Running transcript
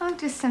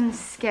to some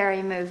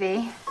scary movie.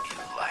 You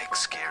like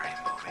scary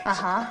movies?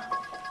 Uh-huh.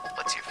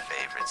 What's your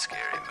favorite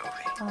scary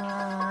movie?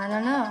 I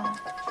don't know.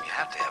 You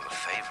have to have a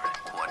favorite.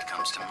 What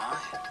comes to mind?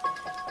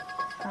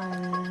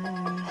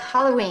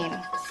 Halloween.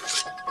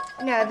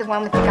 You know, the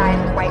one with the guy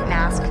in the white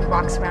mask who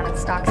walks around and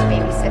stalks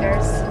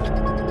babysitters.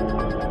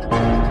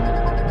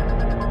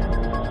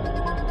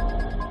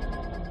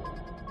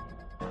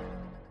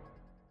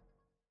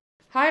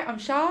 Hi, I'm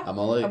Shah. I'm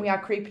Ollie. And we are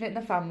Creeping It in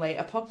the Family,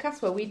 a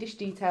podcast where we dish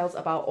details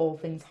about all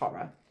things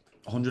horror.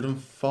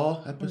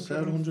 104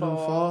 episode,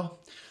 104.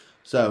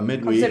 So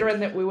midweek.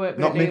 Considering that we weren't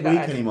going not to do that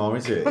midweek anymore,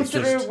 is it?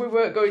 Considering we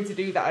weren't going to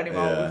do that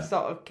anymore, Yeah. we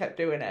sort of kept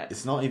doing it.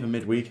 It's not even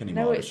midweek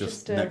anymore. No, it's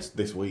just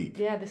this week.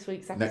 Yeah, this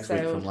week's episode. Next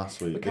week from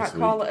last week. We can't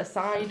call it a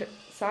side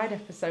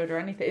episode or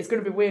anything. It's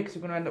going to be weird because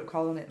we're going to end up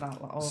calling it that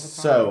all the time.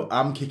 So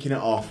I'm kicking it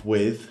off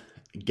with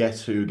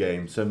Guess Who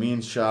game. So me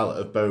and Charlotte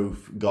have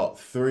both got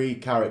 3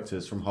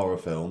 characters from horror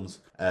films.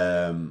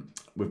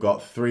 We've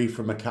got 3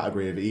 from a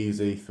category of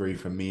easy, 3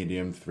 from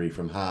medium, 3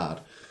 from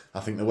hard. I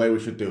think the way we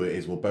should do it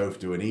is we'll both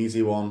do an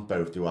easy one,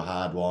 both do a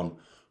hard one,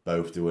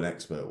 both do an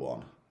expert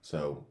one.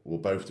 So we'll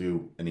both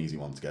do an easy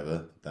one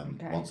together.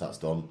 Then once that's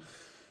done,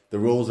 the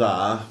rules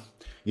are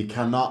you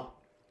can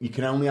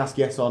only ask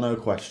yes or no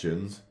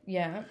questions.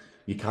 Yeah.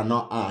 You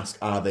cannot ask,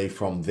 are they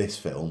from this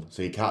film?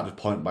 So you can't just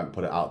point blank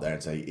put it out there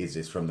and say, is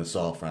this from the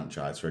Saw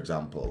franchise, for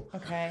example?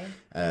 Okay.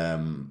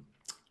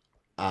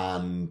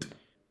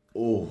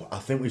 I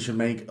think we should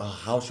make...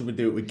 how should we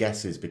do it with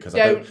guesses? Because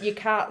You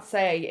can't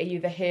say, are you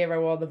the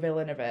hero or the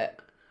villain of it?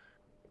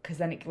 Because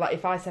then,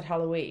 if I said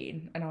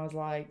Halloween and I was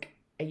like,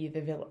 are you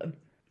the villain?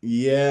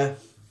 Yeah.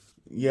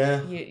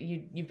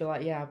 You'd be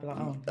like, yeah. I'd be like,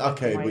 oh.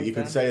 Okay, but you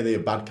could say they're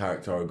a bad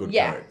character or a good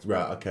Yeah. character.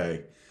 Right,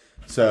 okay.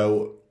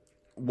 So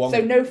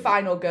no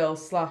final girl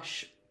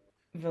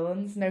 /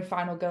 villains? No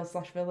final girl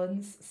 /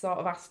 villains sort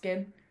of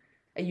asking,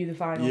 are you the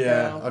final girl?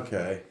 Yeah,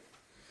 okay.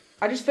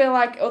 I just feel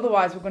like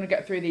otherwise we're going to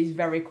get through these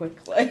very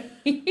quickly.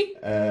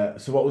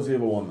 So what was the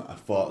other one that I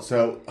thought?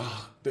 So,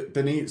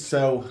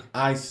 so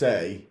I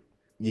say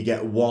you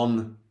get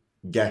 1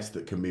 guess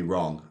that can be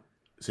wrong.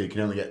 So you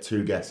can only get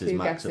 2 guesses 2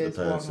 max guesses, at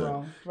the person. 1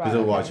 wrong. Because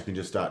otherwise you can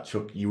just start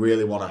you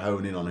really want to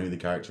hone in on who the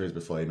character is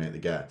before you make the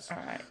guess. All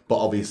right. But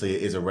obviously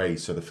it is a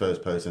race, so the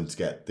first person to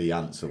get the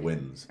answer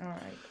wins. All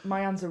right. My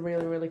hands are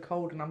really, really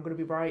cold and I'm going to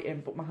be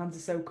writing, but my hands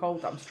are so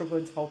cold that I'm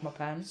struggling to hold my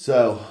pen.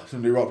 So,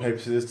 somebody rock, paper,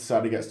 scissors,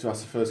 decide who gets to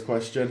ask the first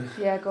question.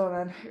 Yeah, go on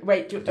then.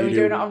 Wait, are we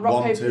doing it on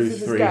rock, paper, scissors, 1,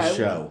 2, 3, go?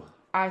 show.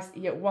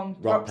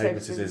 Rock, paper,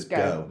 scissors,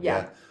 go.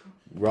 Yeah.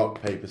 Rock,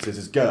 paper,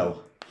 scissors,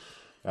 go.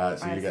 Right,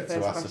 so you get to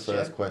ask the question.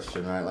 first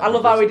question, right? I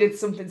love how we did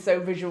something so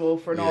visual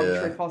for an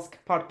auditory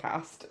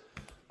podcast.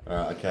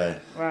 Right, okay.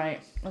 Right,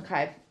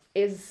 okay.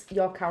 Is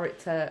your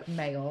character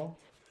male?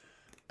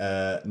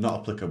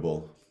 Not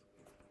applicable.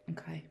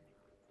 Okay.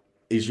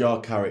 Is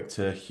your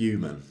character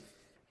human?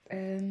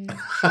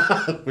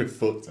 We've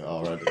fucked it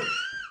already.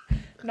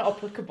 Not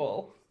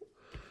applicable.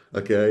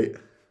 Okay.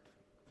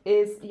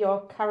 Is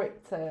your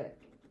character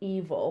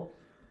evil?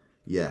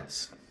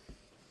 Yes.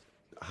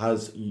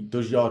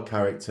 Does your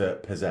character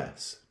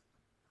possess?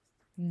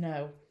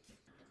 No.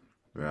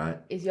 Right.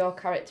 Is your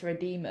character a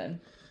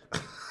demon?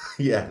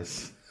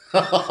 Yes.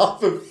 For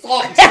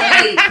fuck's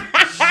sake!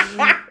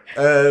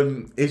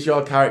 Is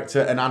your character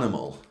an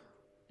animal?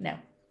 No.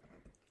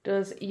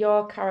 Does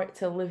your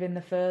character live in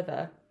the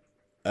further?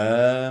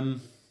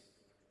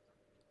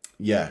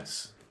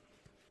 Yes.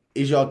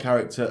 Is your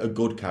character a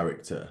good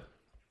character?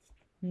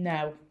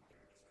 No.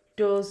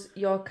 Does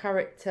your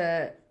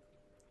character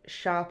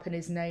sharpen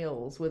his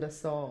nails with a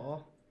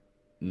saw?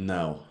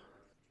 No.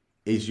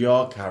 Does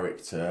your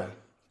character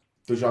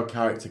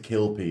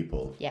kill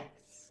people? Yes.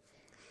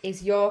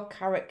 Is your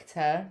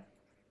character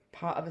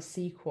part of a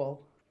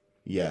sequel?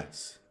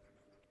 Yes.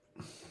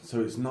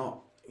 So it's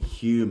not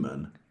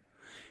human.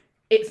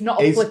 It's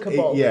not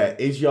applicable.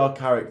 Is your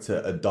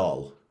character a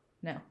doll?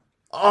 No.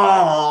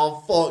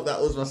 Oh, fuck,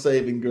 that was my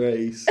saving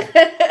grace.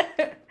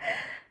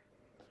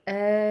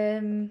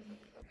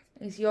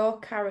 Is your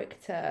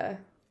character...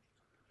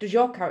 Does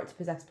your character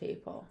possess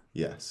people?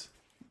 Yes.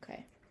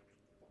 Okay.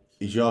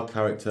 Is your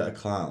character a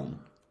clown?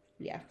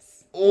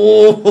 Yes.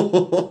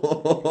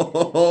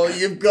 Oh,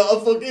 you've got to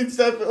fucking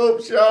step it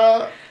up,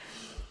 Shah.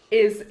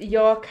 Is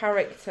your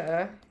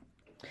character...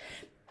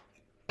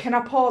 Can I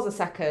pause a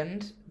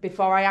second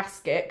before I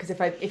ask it? Because if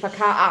I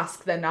can't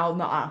ask, then I'll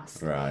not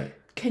ask. Right.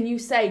 Can you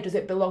say, does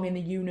it belong in the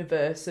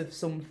universe of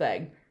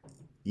something?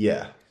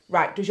 Yeah.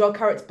 Right. Does your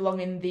character belong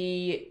in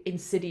the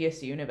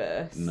Insidious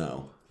universe?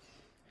 No.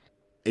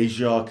 Is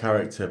your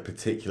character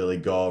particularly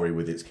gory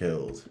with its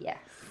kills? Yes.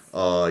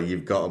 Oh,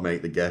 you've got to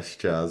make the guess,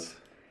 Chaz.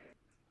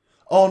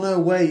 Oh, no,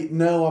 wait.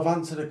 No, I've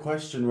answered a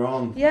question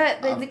wrong. Yeah,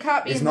 they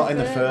can't be It's in not the in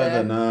the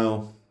further,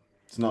 no.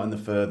 It's not in the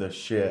further,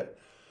 shit.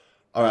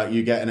 All right,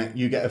 you get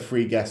a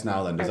free guess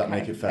now then. Does that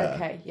make it fair?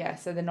 Okay, yeah,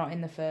 so they're not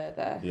in the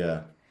further.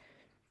 Yeah.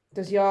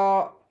 Does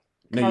your...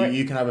 No,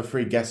 you can have a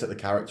free guess at the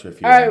character if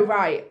you Oh, want.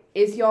 right.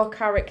 Is your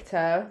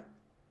character...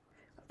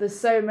 There's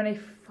so many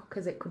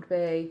fuckers it could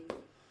be.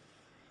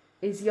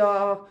 Is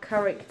your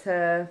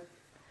character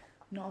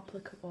Not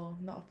applicable.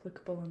 Not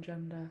applicable on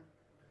gender.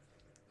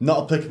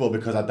 Not applicable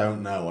because I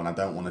don't know and I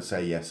don't want to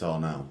say yes or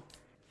no.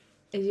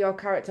 Is your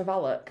character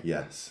Valak?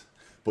 Yes.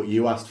 But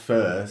you asked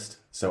first,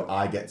 so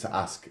I get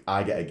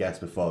a guess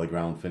before the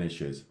ground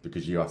finishes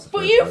because you asked the But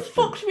first you question.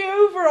 fucked me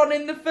over on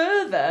In the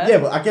Further. Yeah,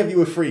 but I gave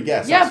you a free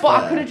guess. Yeah, that's but I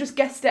fair. could have just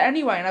guessed it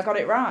anyway and I got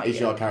it right. Is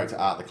your character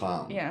Art the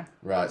Clown? Yeah.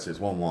 Right, so it's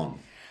 1-1.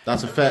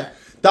 That's a fair.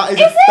 That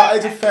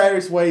is a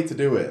fairest way to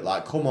do it.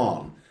 Like, come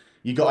on.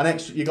 You got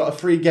a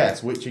free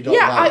guess, which you got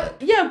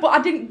valid. But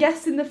I didn't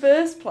guess in the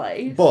first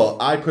place. But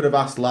I could have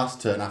asked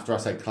last turn after I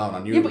said clown. I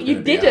knew. Yeah, it was but you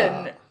gonna be didn't.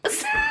 Art.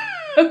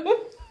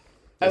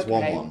 It's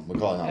Okay. 1-1. We're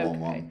calling that Okay.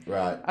 1-1.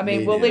 Right. I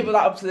mean, we'll medium. leave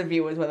that up to the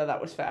viewers whether that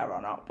was fair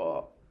or not,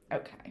 but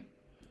okay.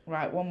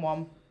 Right,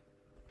 1-1.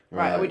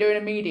 Right, are we doing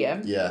a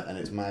medium? Yeah, and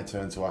it's my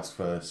turn to ask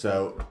first.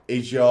 So,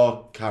 is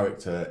your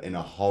character in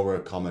a horror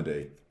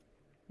comedy?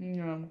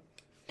 No.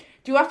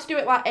 Do you have to do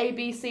it like A,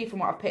 B, C from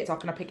what I've picked, or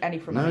can I pick any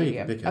from No, a you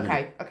medium? can pick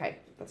any. Okay,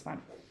 that's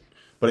fine.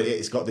 But this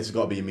has got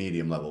to be a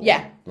medium level.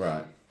 Yeah.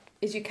 Right.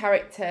 Is your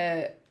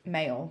character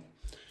male?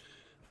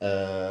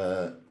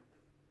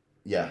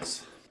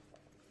 Yes.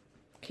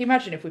 Can you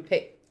imagine if we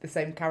picked the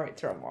same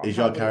character on one? Is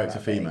How your weird character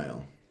that'd be?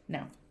 female?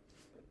 No.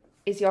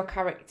 Is your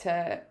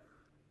character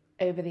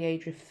over the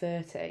age of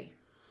 30?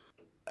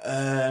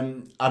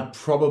 I'd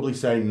probably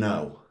say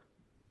no.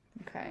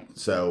 Okay.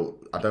 So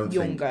I don't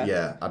Younger. think.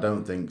 Yeah, I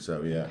don't think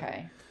so. Yeah.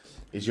 Okay.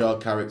 Is your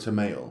character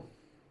male?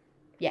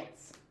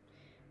 Yes.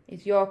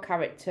 Is your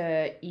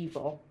character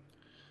evil?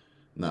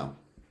 No.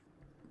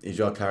 Is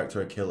your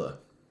character a killer?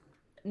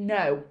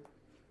 No.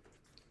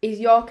 Is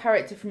your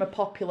character from a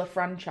popular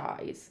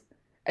franchise?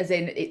 As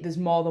in, there's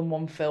more than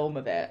one film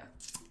of it?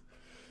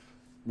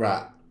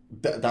 Right.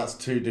 That's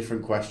two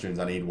different questions.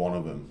 I need one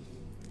of them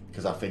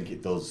because I think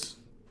it does.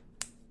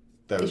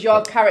 Is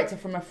your character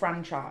from a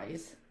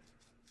franchise?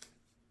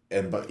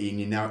 But are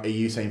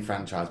you saying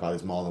franchise by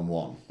there's more than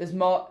one? There's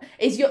more.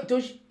 Is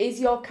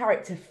your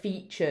character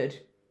featured?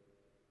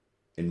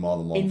 In more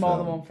than one In film? more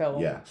than one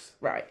film? Yes.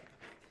 Right.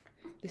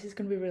 This is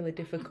going to be really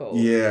difficult.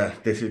 Yeah,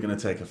 this is going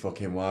to take a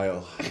fucking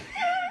while.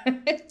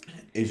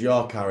 Is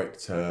your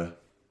character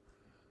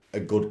a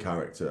good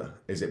character?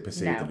 Is it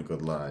perceived No. in a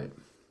good light?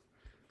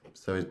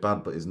 So he's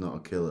bad, but he's not a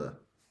killer.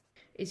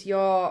 Is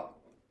your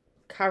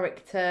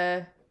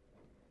character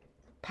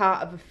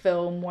part of a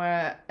film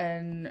where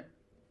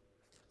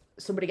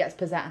somebody gets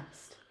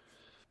possessed?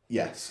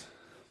 Yes.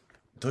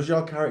 Does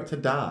your character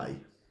die?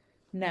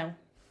 No.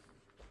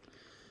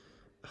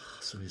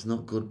 So he's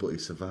not good, but he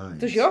survives.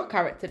 Does your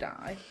character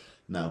die?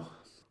 No.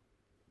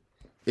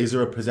 Is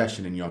there a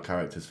possession in your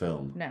character's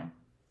film? No.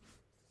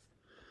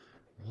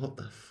 What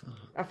the fuck?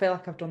 I feel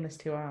like I've done this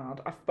too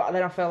hard. But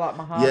then I feel like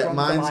my heart Yeah, runs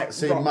mine's are like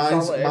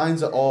rock solid.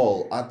 mine's are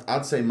all.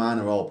 I'd say mine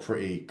are all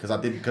pretty because I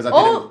didn't.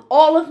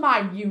 All of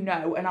mine you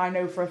know, and I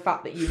know for a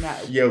fact that you know.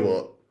 Yeah,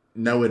 well,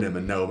 knowing him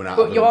and knowing out.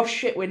 But you're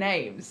shit with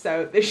names,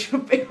 so this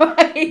should be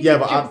like. Yeah,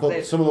 but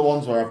interesting. some of the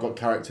ones where I've got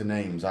character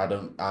names, I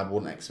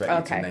wouldn't expect you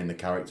Okay. to name the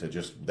character,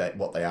 just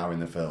what they are in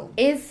the film.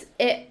 Is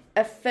it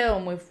a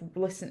film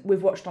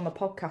we've watched on the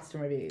podcast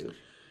and reviewed?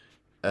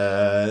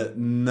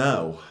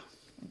 No.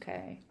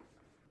 Okay.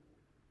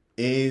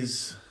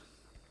 This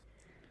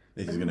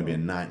is going to be a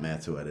nightmare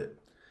to edit.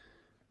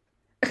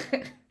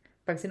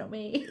 Obviously not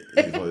me.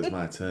 It's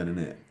my turn, isn't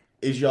it?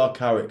 Is your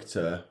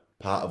character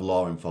part of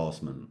law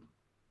enforcement?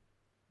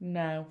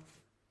 No.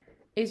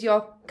 Is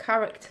your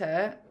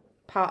character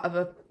part of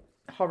a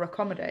horror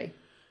comedy?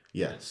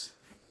 Yes.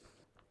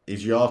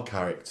 Is your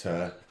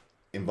character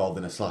involved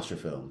in a slasher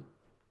film?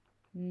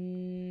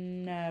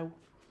 No.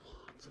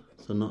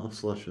 So not a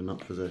slasher, not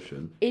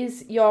possession.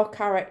 Is your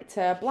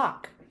character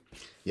black?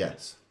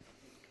 Yes.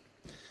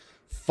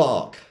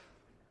 Fuck.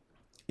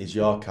 Is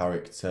your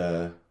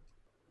character...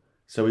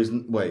 So he's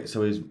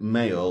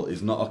male,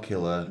 he's not a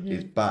killer,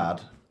 he's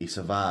bad, he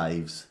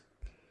survives.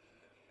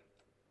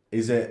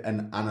 Is it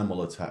an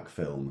animal attack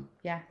film?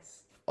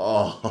 Yes.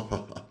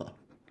 Oh.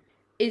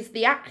 Is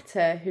the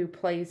actor who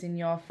plays in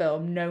your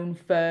film known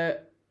for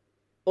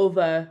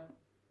other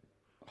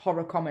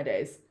horror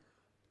comedies?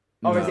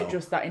 Or is No. it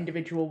just that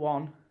individual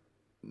one?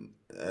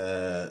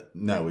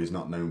 No, he's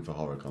not known for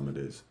horror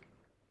comedies.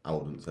 I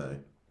wouldn't say.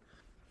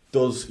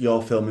 Does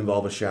your film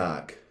involve a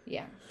shark?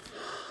 Yeah.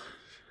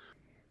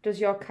 Does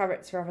your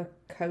character have a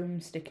comb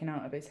sticking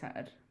out of his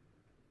head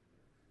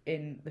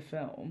in the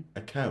film?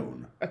 A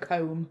cone? A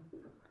comb.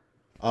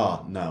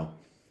 Oh, no.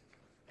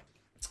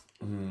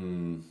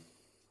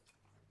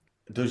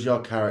 Does your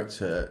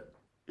character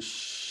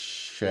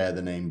share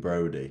the name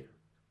Brody?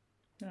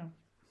 No.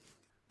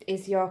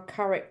 Is your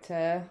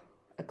character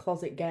a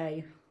closet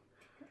gay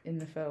in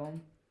the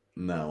film?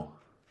 No.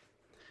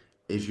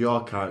 Is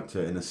your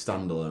character in a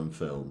standalone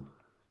film?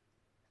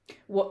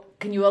 What?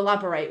 Can you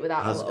elaborate with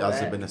that a little Has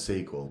bit? there been a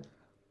sequel?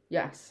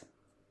 Yes.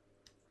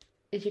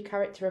 Is your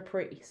character a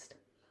priest?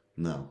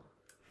 No.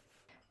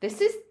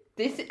 This.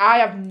 I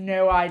have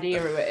no idea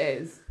who it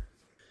is.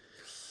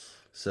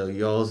 So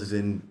yours is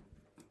in...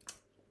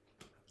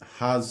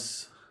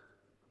 So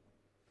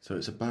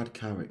it's a bad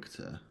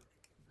character.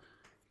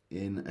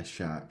 in a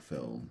shark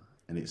film,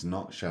 and it's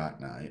not Shark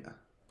Night.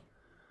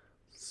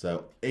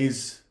 So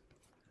is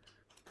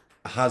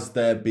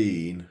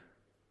the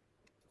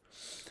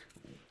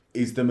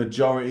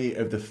majority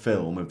of the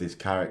film of this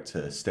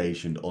character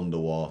stationed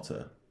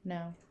underwater?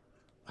 No.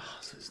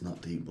 So it's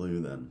not Deep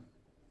Blue then.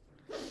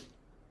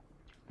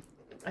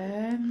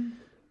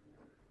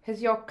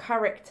 Has your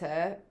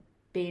character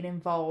been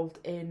involved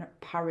in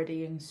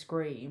parodying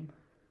Scream?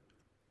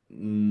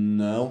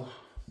 No.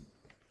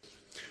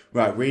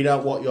 Right, read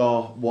out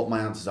what my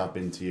answers have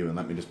been to you, and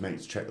let me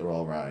just check they're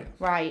all right.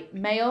 Right,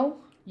 male,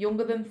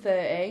 younger than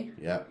 30,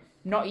 Yeah.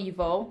 not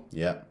evil,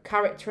 Yeah.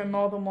 character in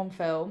more than one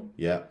film,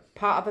 Yeah.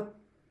 part of a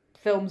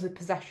film's of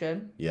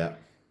possession, Yeah.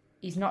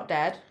 he's not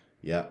dead,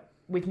 Yeah.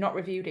 we've not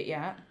reviewed it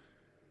yet,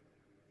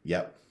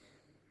 Yep.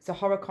 it's a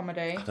horror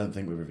comedy, I don't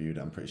think we've reviewed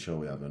it. I'm pretty sure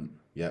we haven't.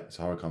 Yeah, it's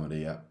a horror comedy.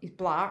 Yeah. he's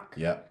black,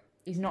 Yeah.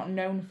 he's not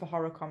known for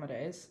horror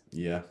comedies,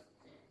 Yeah.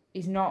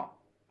 he's not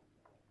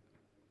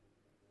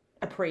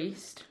a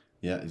priest,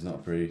 Yeah, he's not a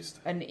priest.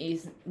 and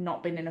he's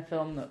not been in a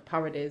film that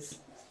parodies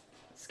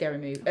scary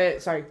movie.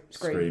 Scream.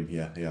 Scream.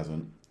 Yeah, he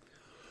hasn't.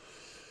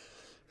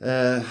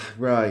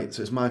 Right,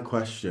 so it's my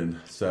question.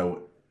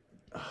 So,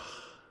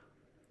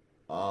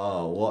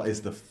 what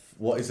is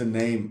the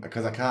name?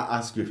 Because I can't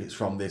ask you if it's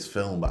from this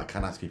film, but I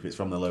can ask you if it's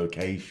from the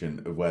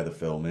location of where the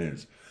film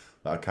is.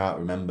 But I can't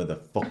remember the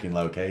fucking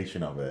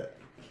location of it.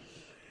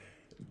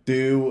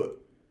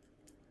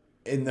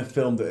 In the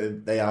film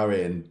that they are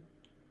in,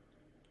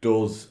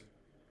 does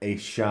a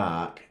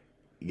shark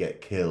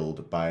get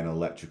killed by an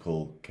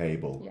electrical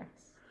cable? Yes.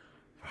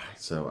 Right,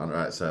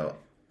 so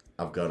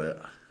I've got it.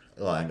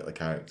 Well, I ain't got the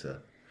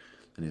character.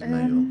 And he's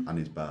male, and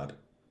he's bad.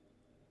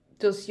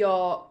 Does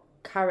your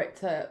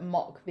character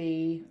mock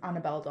the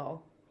Annabelle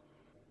doll?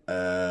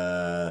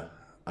 I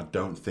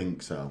don't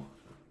think so.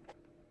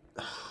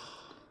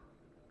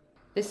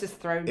 This has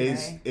thrown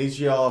me. Does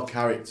your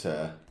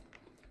character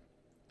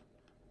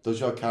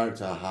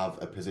have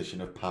a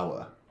position of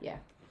power? Yeah.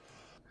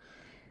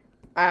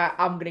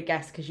 I'm going to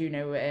guess because you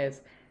know who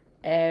it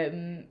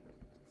is.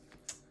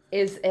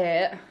 Is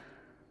it...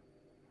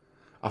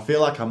 I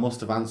feel like I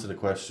must have answered the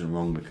question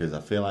wrong because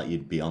I feel like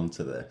you'd be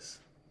onto this.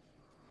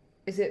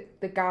 Is it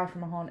the guy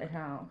from a haunted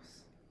house?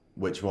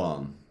 Which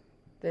one?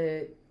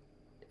 The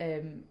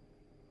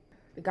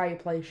guy who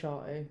plays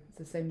Shorty. It's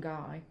the same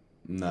guy.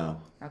 No.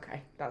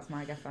 Okay, that's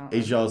my guess.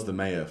 Is yours the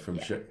mayor from...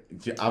 Yeah.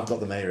 I've got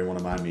the mayor in one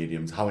of my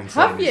mediums. How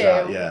insane Have is you?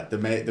 that? Yeah, the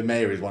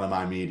mayor is one of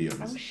my mediums.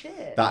 Oh,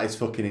 shit. That is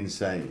fucking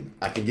insane.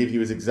 I can give you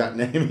his exact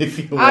name if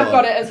you want. I've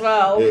got it as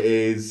well. It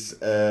is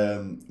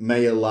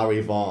Mayor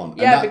Larry Vaughn.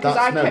 Yeah, because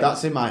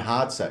that's in my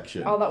hard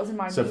section. Oh, that was in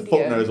my So medium.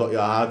 fuck knows what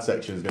your hard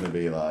section is going to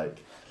be like.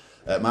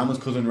 Mine was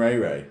Cousin Ray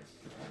Ray.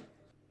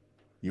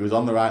 You was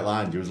on the right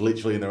line. You was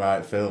literally in the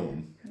right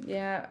film.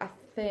 Yeah, I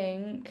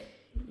think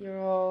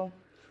you're all...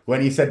 When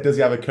he said, does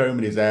he have a comb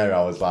in his hair,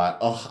 I was like,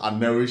 oh, I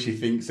know who she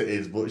thinks it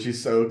is, but she's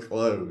so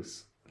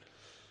close.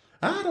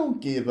 I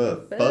don't give a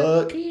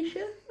fuck.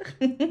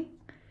 Keisha?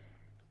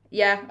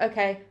 Yeah,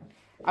 okay.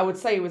 I would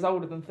say he was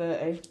older than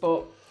 30,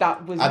 but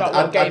that was not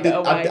what gave it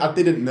away. I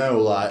didn't know,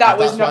 like... That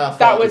was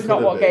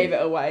not what gave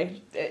it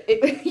away.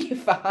 You're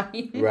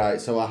fine. Right,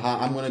 so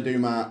I'm going to do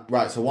my...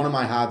 Right, so one of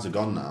my hards are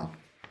gone now.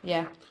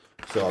 Yeah.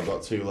 So I've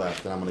got two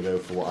left, and I'm going to go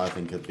for what I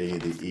think would be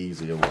the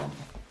easier one.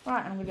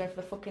 Right, I'm going to go for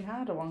the fucking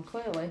harder one,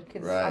 clearly,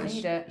 because Right, I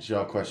need it. it's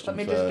your question Let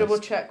me first. just double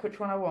check which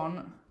one I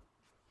want.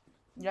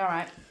 Yeah,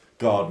 alright.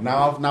 God,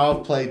 now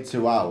I've played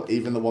two out.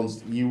 Even the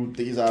ones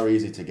these are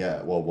easy to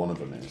get. Well, one of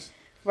them is.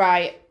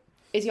 Right.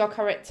 Is your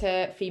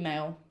character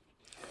female?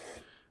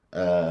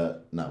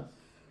 No.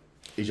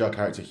 Is your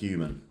character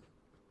human?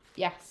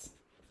 Yes.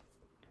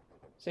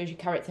 So is your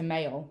character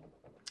male?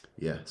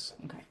 Yes.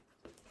 Okay.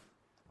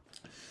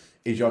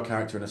 Is your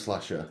character in a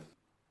slasher?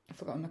 I've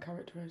forgotten my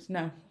character is.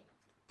 No.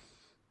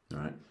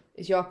 Right.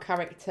 Is your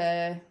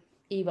character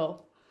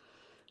evil?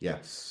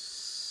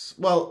 Yes.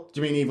 Well,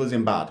 do you mean evil as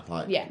in bad?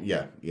 Like, Yeah.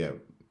 Yeah,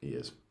 he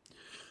is.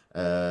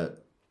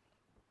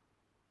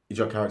 Is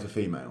your character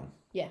female?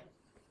 Yeah.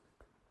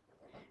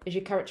 Is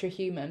your character a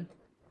human?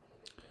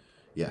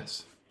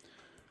 Yes.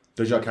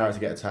 Does your character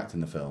get attacked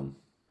in the film?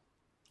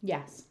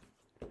 Yes.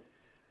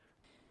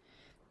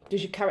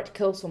 Does your character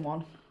kill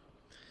someone?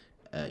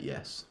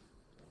 Yes.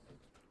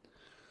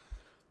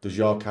 Does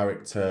your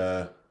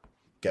character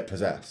get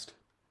possessed?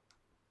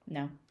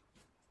 No.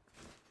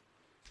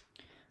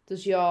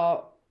 Is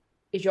your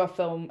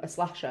film a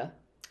slasher?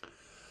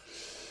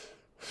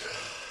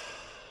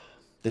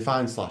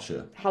 Define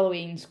slasher.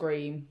 Halloween,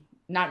 Scream,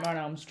 Nightmare on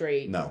Elm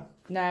Street? No.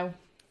 No.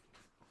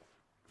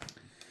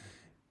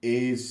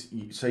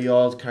 So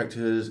your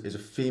character is a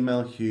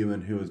female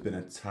human who has been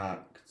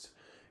attacked.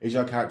 Is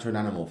your character an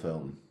animal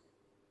film?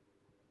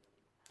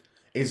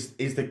 Is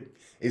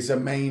the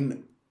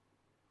main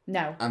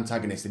No.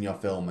 antagonist in your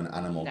film an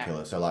animal No.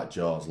 killer? So like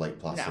Jaws, Lake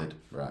Placid,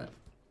 right?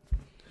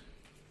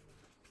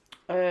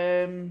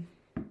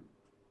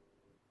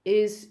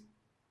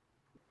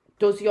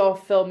 Does your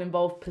film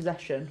involve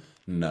possession?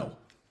 No.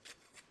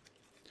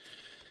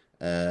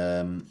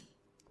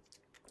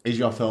 Is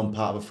your film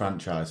part of a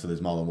franchise, so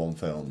there's more than one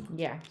film?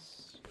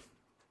 Yes.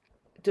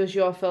 Does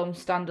your film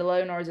stand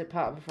alone or is it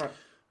part of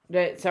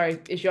a sorry,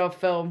 is your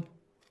film...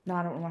 No,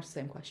 I don't want to ask the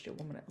same question.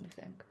 1 minute, let me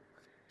think.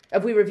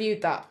 Have we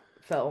reviewed that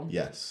film?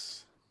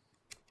 Yes.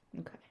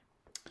 Okay.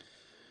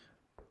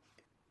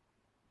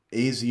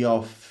 Is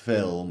your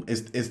film...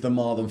 Is there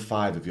more than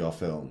 5 of your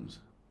films?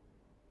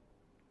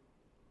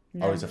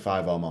 No. Or is there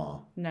 5 or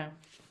more? No.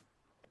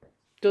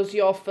 Does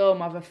your film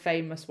have a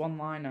famous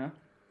one-liner?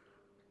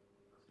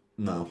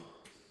 No.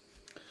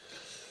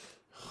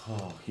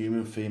 Oh,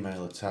 human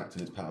female attacked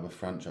and it's part of a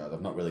franchise.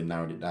 I've not really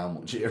narrowed it down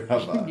much here,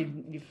 have I?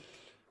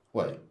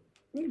 Wait.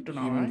 You've done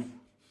alright.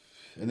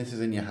 And this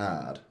is in your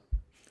hard.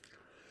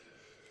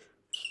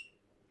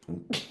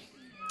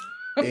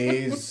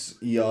 Is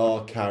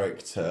your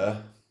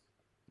character...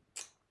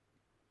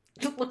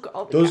 Just look at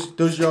all the gaps.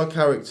 Does your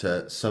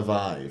character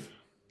survive?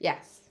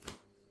 Yes.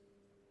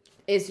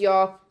 Is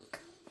your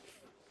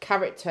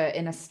character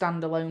in a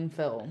standalone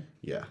film?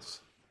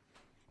 Yes.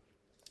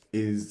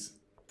 Does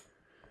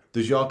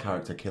your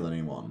character kill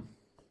anyone?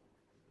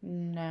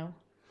 No.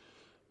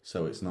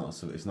 So it's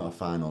not a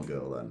final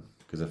girl then,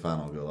 because a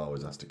final girl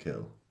always has to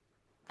kill.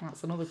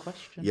 That's another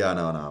question. Yeah,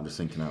 no, I'm just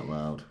thinking out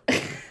loud.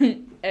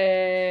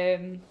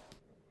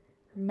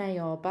 May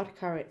or bad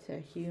character,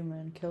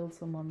 human, killed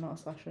someone, not a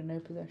slasher, no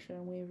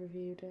possession, we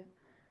reviewed it.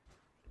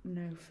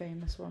 No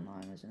famous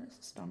one-liners, and it's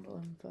a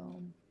standalone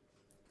film.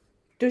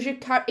 Is your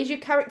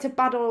character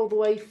bad all the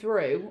way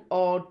through,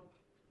 or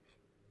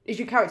is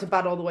your character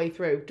bad all the way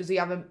through? Does he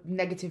have a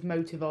negative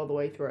motive all the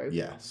way through?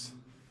 Yes.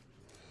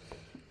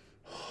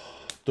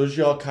 Does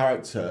your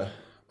character...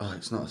 Oh,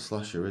 it's not a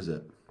slasher, is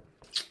it?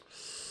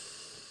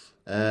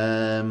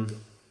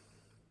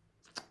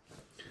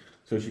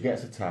 So she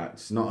gets attacked.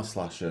 It's not a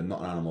slasher,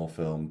 not an animal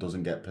film,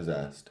 doesn't get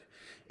possessed.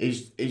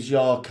 Is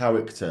your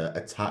character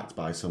attacked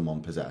by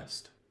someone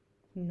possessed?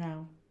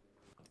 No.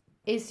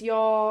 Is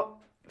your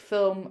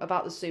film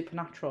about the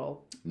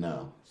supernatural?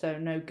 No. So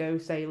no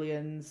ghosts,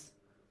 aliens?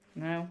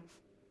 No?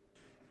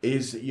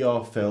 Is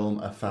your film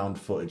a found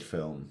footage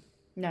film?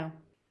 No.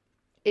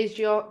 Does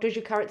your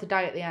character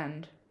die at the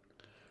end?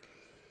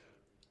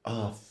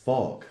 Oh,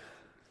 fuck.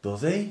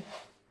 Does he?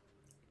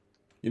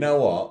 You know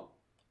what?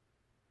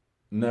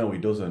 No, he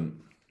doesn't.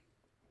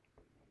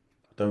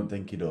 I don't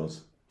think he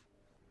does.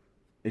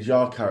 Is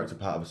your character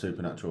part of a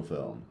supernatural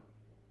film?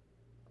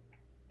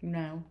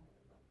 No.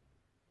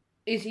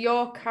 Is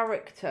your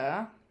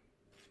character...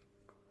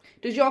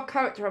 Does your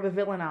character have a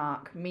villain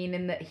arc,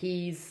 meaning that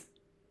there's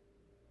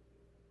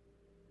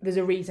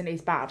a reason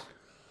he's bad?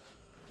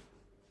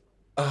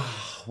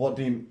 What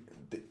do you...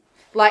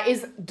 Like,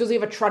 does he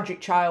have a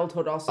tragic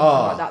childhood or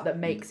something like that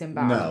makes him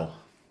bad? No.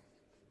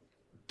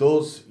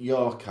 Does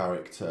your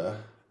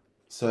character...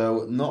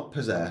 So, not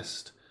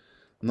possessed,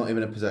 not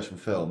even a possession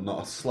film,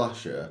 not a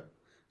slasher,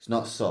 it's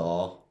not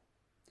Saw,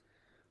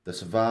 they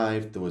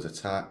survived, they was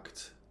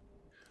attacked.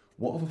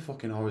 What other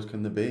fucking horrors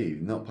can there be?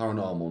 Not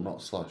paranormal,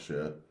 not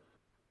slasher,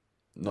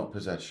 not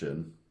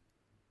possession.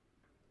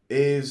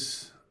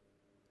 Is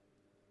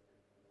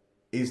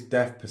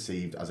death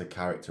perceived as a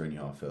character in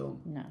your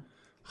film? No.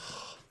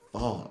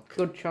 Fuck.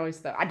 Good choice,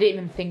 though. I didn't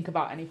even think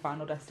about any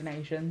Final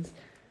Destinations.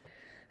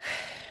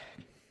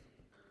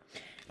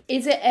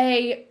 Is it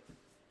a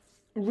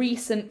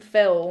recent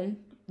film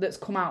that's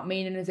come out,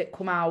 meaning has it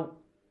come out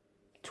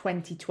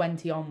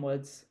 2020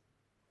 onwards?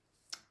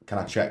 Can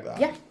I check that?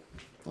 Yeah.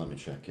 Let me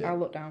check it. I'll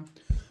look down.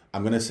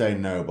 I'm going to say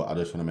no, but I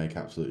just want to make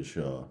absolutely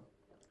sure.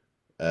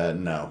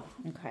 No.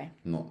 Okay.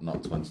 Not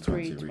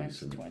 2020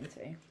 recent.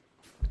 2020.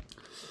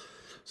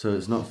 So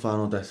it's not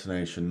Final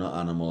Destination, not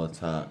Animal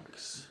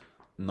Attacks,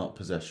 not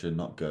Possession,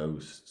 not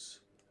Ghosts.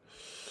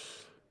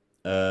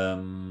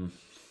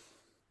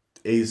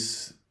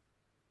 Is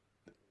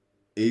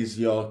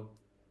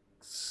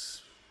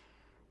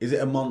it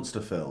a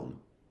monster film?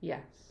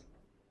 Yes.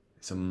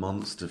 It's a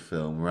monster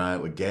film, right?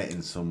 We're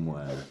getting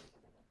somewhere.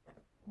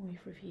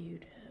 We've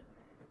reviewed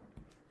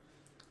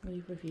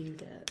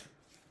it.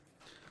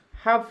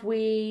 Have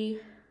we...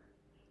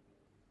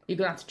 You're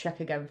going to have to check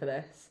again for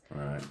this.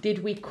 Right.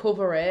 Did we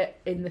cover it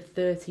in the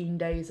 13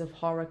 Days of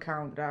Horror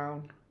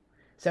countdown?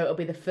 So it'll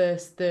be the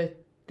first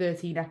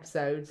 13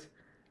 episodes.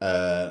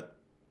 I'm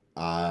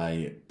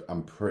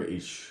pretty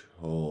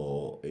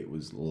sure it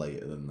was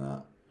later than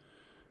that.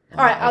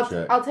 All right,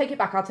 I'll take it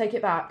back.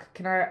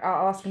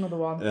 I'll ask another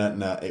one.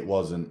 No, it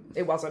wasn't.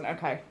 It wasn't,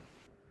 okay.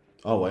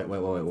 Oh, wait.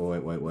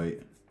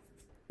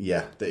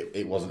 Yeah,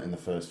 it wasn't in the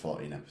first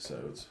 14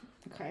 episodes.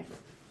 Okay.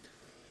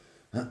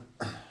 Oh,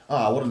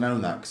 I would have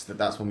known that, because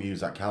that's when we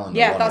used that calendar.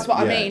 Yeah, that's what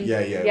I mean.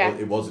 Yeah. Yeah.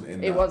 It wasn't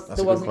in There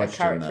that. wasn't a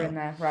character in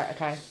there. Right,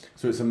 okay.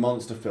 So it's a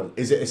monster film.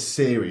 Is it a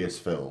serious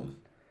film?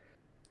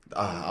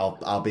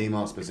 I'll be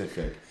more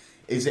specific.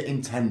 Is it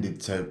intended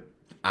to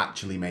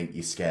actually make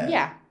you scared?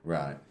 Yeah.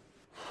 Right.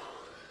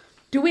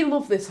 Do we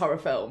love this horror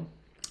film?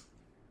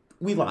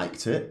 We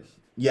liked it.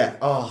 Yeah.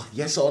 Oh,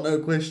 yes or no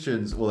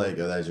questions. Well, there you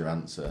go. There's your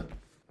answer.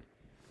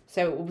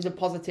 So it was a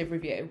positive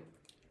review.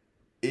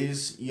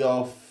 Is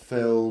your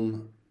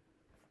film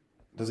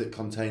Does it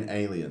contain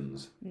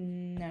aliens?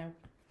 No.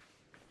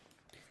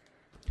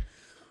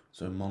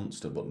 So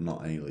monster, but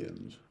not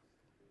aliens.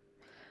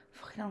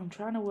 Fucking hell, I'm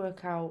trying to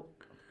work out.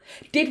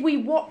 Did we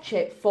watch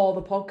it for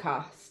the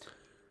podcast?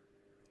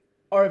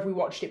 Or have we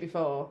watched it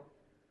before?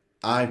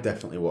 I've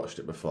definitely watched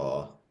it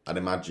before. I'd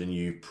imagine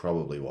you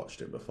probably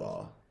watched it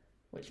before.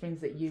 Which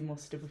means that you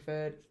must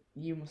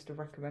have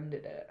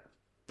recommended it.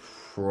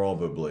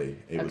 Probably.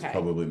 It was Okay.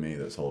 probably me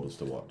that told us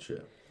to watch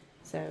it.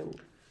 So,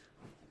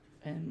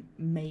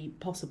 may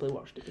possibly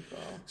watched it before.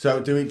 So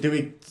do we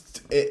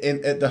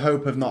in the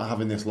hope of not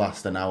having this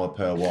last an hour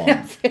per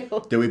one,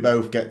 do we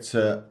both get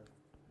to...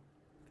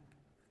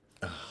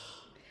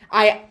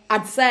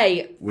 I'd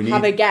say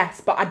have a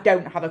guess, but I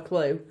don't have a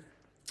clue.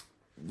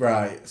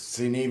 Right,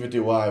 see, neither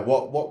do I.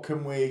 What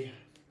can we...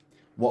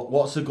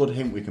 What's a good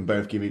hint we can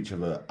both give each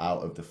other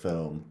out of the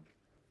film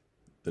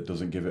that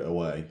doesn't give it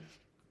away?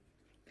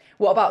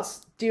 What about,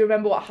 do you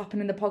remember what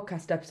happened in the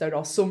podcast episode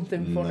or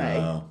something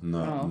funny?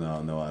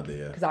 No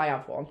idea. Because I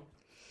have one.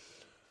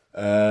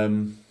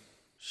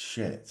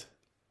 Shit.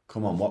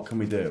 Come on, what can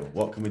we do?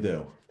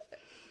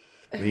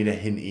 We need a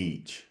hint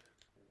each.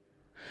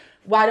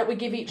 Why don't we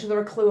give each other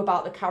a clue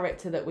about the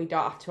character that we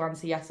don't have to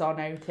answer yes or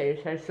no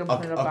to? So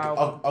something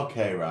about...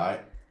 Okay, right.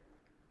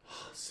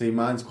 See,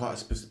 mine's quite a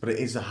specific... But it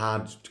is a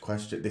hard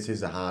question. This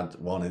is a hard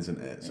one, isn't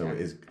it? So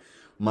it is...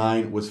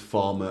 Mine was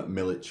former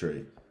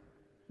military.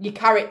 Your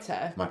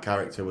character? My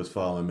character was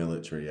former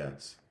military,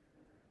 yes.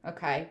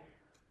 Okay.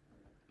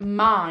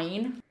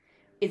 Mine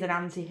is an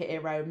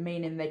anti-hero,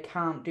 meaning they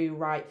can't do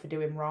right for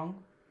doing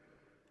wrong.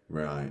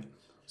 Right.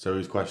 So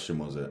whose question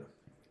was it?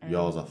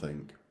 Yours, I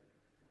think.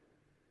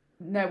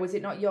 No, was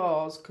it not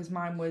yours? Because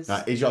mine was...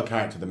 Is your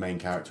character the main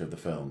character of the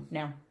film?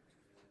 No.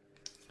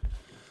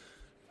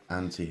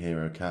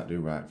 Anti-hero, can't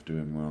do right for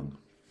doing wrong.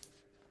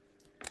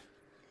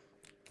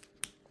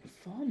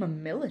 Former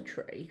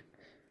military?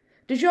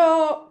 Does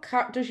your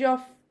character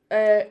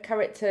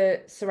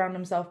surround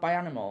himself by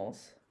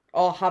animals?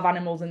 Or have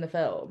animals in the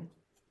film?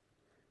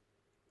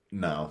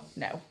 No.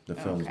 No. The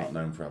film's not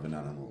known for having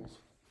animals.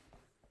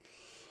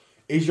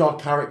 Is your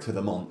character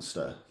the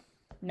monster?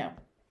 No.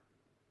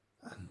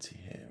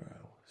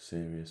 Anti-hero.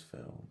 Serious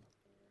film.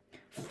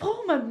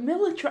 Former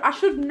military? I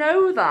should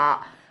know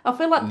that. I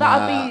feel like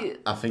that'd be...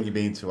 I think you're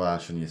being too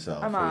harsh on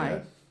yourself. Am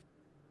I?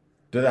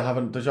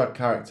 Does your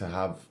character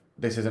have...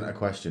 This isn't a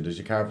question. Does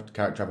your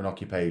character have an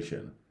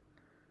occupation?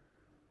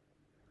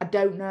 I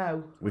don't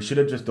know. We should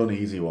have just done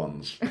easy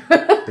ones.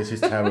 This is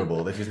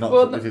terrible. This is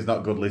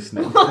not good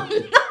listening.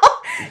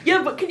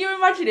 Yeah, but can you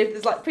imagine if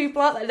there's like people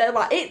out there that are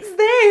like, it's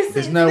this.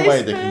 There's no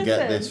way they can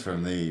get this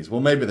from these.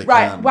 Well, maybe they can.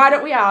 Right, why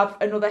don't we have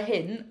another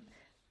hint?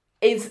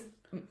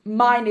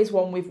 Mine is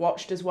one we've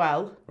watched as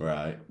well.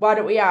 Right. Why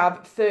don't we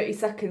have 30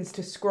 seconds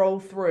to scroll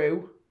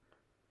through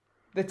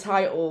the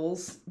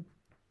titles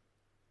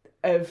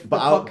of the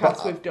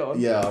podcasts we've done?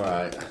 Yeah, all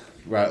right.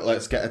 Right,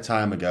 let's get a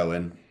timer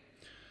going.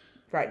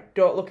 Right,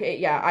 don't look at it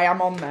yet. I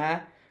am on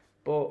there,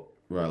 but...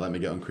 Right, let me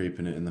get on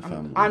creeping it in the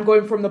family. I'm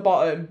going from the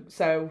bottom,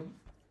 so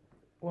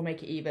we'll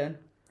make it even.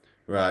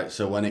 Right,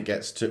 so when it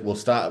gets to... We'll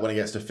start when it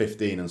gets to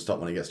 15 and stop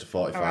when it gets to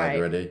 45. Right.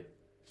 You ready?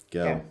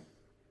 Go. Yeah.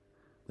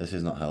 This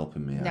is not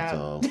helping me at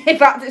all. In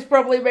fact, it's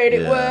probably made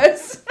it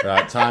worse.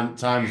 Right,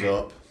 time's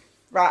up.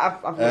 Right,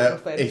 I've got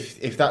nothing.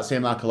 If that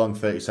seemed like a long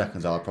 30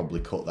 seconds, I'll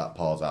probably cut that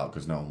pause out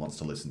because no one wants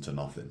to listen to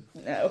nothing.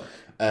 No.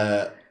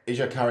 Is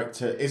your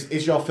character...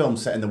 Is your film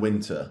set in the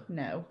winter?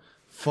 No.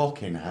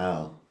 Fucking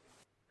hell.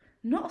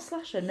 Not a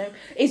slasher, no.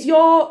 Is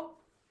your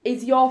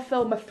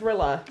film a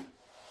thriller?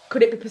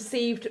 Could it be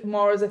perceived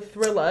more as a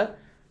thriller?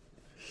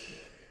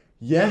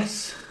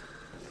 Yes.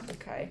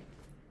 Okay.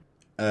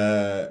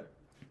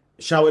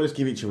 Shall we just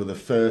give each other the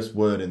first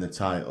word in the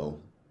title?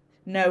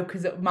 No,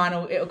 because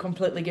it'll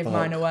completely give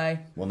mine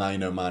away. Well, now you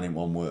know mine in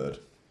one word.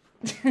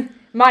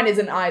 Mine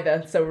isn't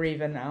either, so we're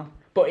even now.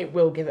 But it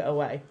will give it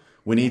away.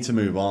 We need to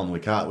move on. We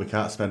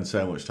can't spend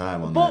so much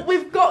time on this. But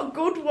we've got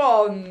good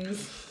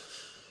ones.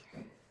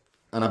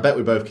 And I bet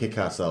we both kick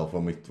ourselves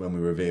when we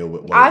reveal what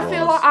it was. I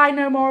feel like I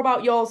know more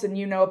about yours than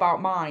you know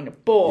about mine,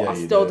 but Yeah, I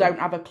you still do. don't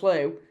have a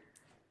clue.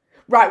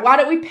 Right, why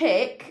don't we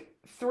pick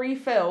 3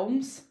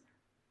 films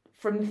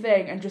from the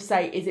thing and just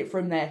say, is it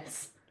from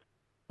this?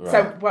 Right.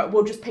 So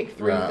we'll just pick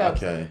 3 Right,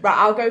 films. okay. Right,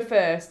 I'll go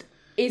first.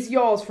 Is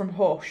yours from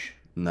Hush?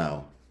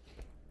 No.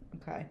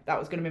 Okay, that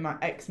was going to be my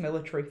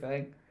ex-military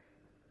thing.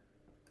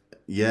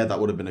 Yeah, that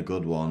would have been a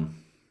good one.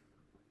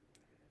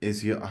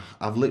 Is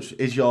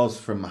yours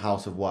from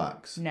House of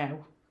Wax?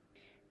 No.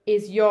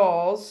 Is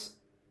yours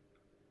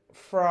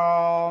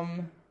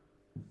from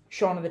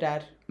Shaun of the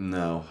Dead?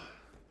 No.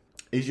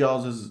 Is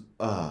yours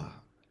as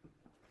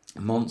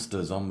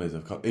monster zombies?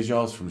 Is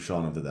yours from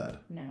Shaun of the Dead?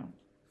 No.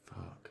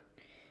 Fuck.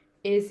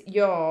 Is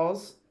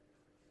yours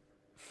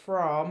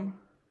from...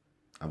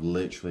 I've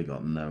literally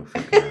got no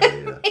fucking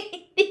idea.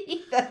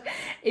 Neither.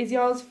 Is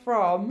yours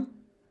from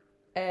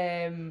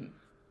Final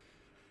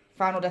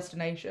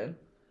Destination?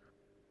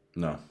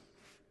 No.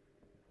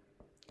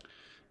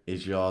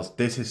 Is yours...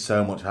 This is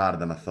so much harder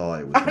than I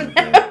thought it was going to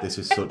be. This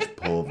is such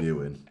poor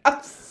viewing.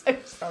 I'm so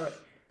sorry. Sorry.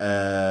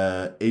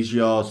 Is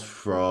yours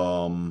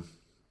from...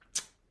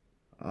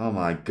 Oh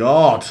my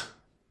god.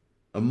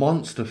 A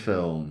monster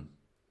film.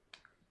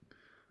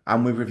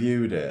 And we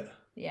reviewed it.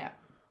 Yeah.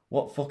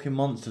 What fucking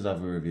monsters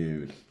have we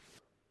reviewed?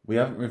 We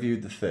haven't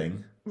reviewed The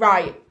Thing.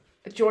 Right.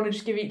 Do you want to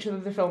just give each other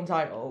the film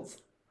titles?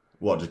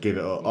 What, just give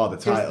it up? Oh, the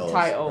Just the titles.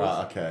 titles.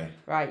 Right, okay.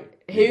 Right.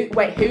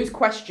 Whose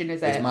question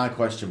is it? It's my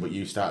question, but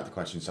you started the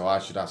question, so I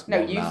should ask No,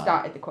 one you now.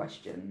 started the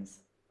questions.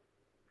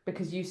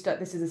 Because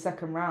this is the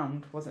second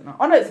round, was it not?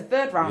 Oh no, it's the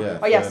third round. Yeah,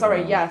 oh yeah, third sorry,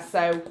 round. yeah,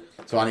 so...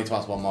 So I need to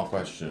ask one more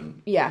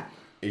question. Yeah.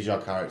 Is your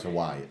character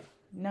white?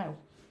 No.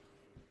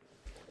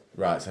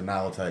 Right, so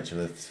now we'll take each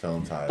other's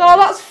film titles. Oh,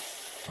 that's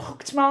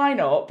fucked mine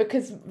up,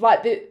 because,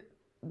 like,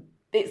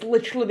 it's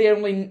literally the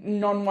only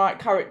non-white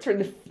character in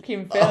the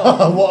fucking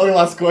film. What a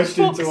last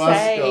question Fuck's to ask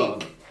sake.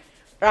 on.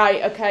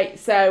 Right, okay,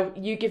 so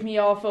you give me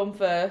your film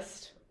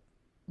first.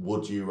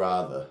 Would you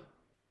rather?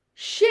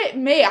 Shit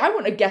me, I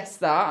wouldn't have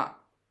guessed that.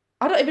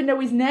 I don't even know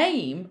his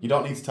name. You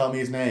don't need to tell me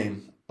his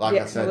name. Like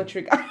The I said.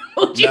 ex-military guy.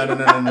 Would you No.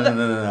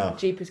 rather?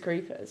 Jeepers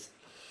Creepers.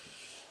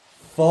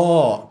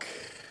 Fuck.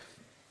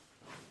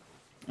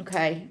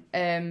 Okay.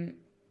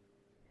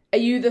 Are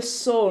you the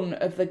son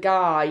of the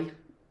guy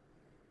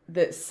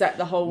that set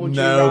the whole Would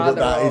You No, Rather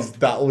but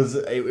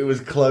up? it was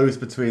close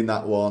between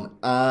that one.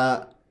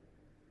 I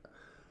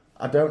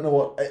don't know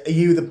what. Are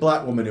you the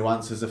black woman who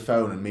answers the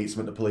phone and meets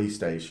him at the police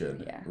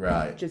station? Yeah.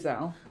 Right.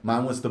 Giselle.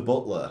 Mine was the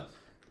butler.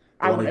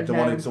 I wouldn't have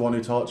known. The one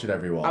who tortured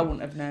everyone. I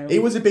wouldn't have known. He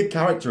was a big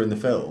character in the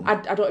film. I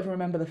don't even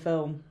remember the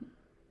film.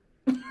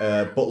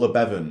 Butler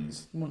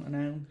Bevins. Wouldn't have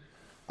known.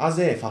 As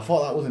if. I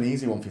thought that was an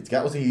easy one for you to get.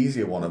 That was the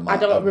easier one of my I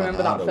don't of my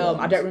remember that harder film. I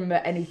ones. don't remember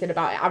anything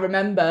about it. I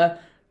remember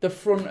the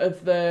front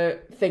of the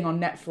thing on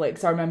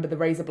Netflix. I remember the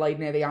razor blade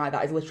near the eye.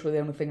 That is literally the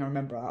only thing I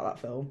remember about that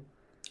film.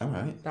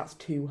 Alright. That's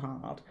too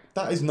hard.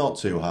 That is not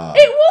too hard.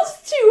 It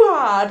was too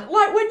hard.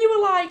 Like when you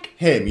were like...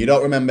 Him, you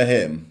don't remember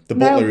him? The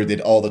No. butler who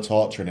did all the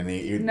torturing and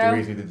No. the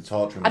reason he did the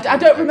torturing. was I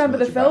his don't remember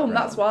the ex-military film,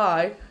 background. that's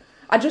why.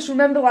 I just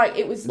remember like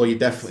it was... Well, you're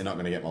definitely not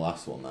going to get my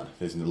last one then.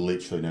 There's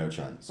literally no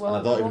chance. And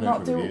I don't even know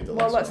if we reviewed the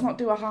last let's one. not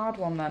do a hard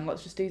one then.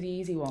 Let's just do the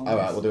easy ones.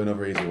 Alright, we'll do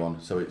another easy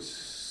one. So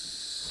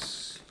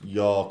it's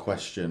your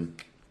question.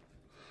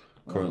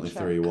 Currently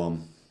check.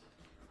 3-1.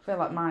 I feel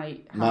like my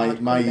My hard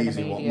could've been a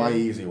easy one. medium. My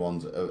easy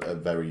ones are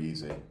very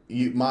easy.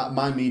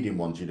 My medium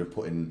ones you'd have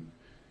put in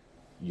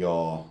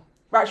your...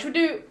 Right, should we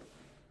do...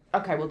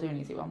 Okay, we'll do an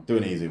easy one. Do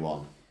an easy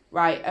one.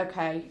 Right,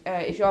 okay.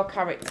 Is your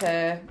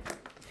character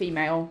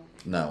female?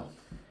 No.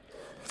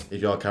 Is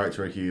your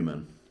character a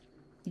human?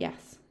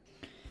 Yes.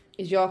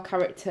 Is your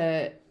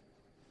character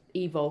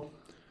evil?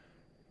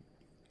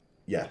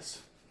 Yes.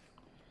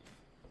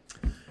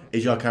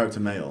 Is your character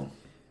male?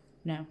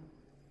 No.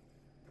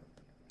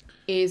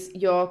 Is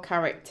your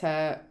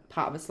character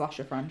part of a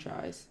slasher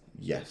franchise?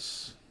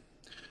 Yes.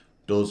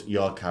 Does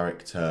your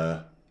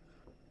character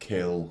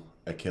kill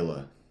a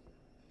killer?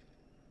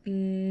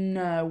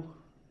 No.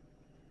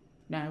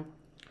 No.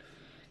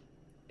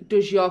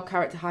 Does your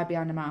character hide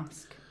behind a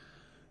mask?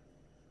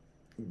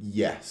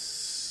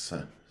 Yes.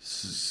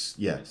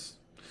 Yes.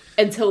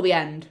 Until the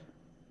end.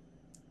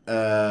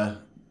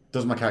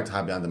 Does my character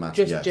hide behind the mask?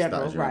 Just yes,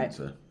 general, that is your right.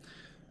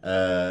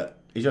 answer.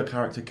 Is your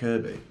character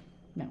Kirby?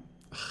 No.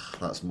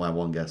 That's my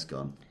one guess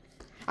gone.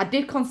 I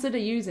did consider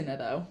using her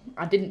though.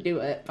 I didn't do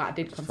it, but I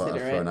did Just thought I'd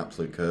consider throw it. an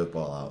absolute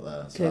curveball out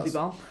there. So Kirby that's-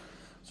 ball.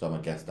 So I'm a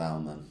guess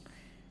down then.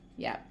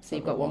 Yeah, so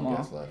you've I've got one more.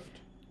 guess left.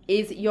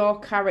 Is your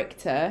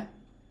character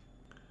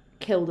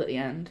killed at the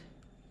end?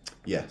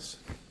 Yes.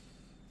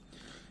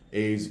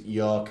 Is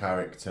your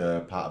character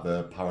part of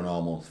a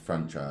paranormal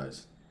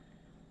franchise?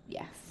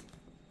 Yes.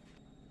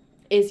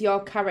 Is your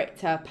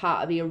character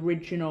part of the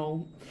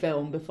original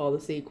film before the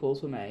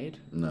sequels were made?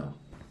 No.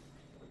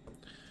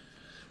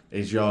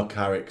 Is your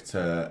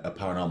character a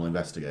paranormal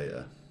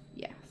investigator?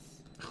 Yes.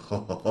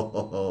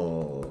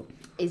 No.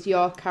 Is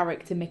your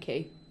character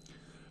Mickey?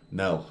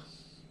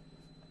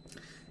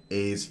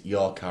 Is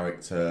your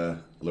character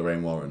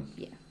Lorraine Warren?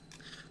 Yeah.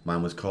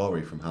 Mine was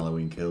Corey from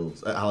Halloween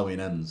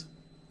Ends.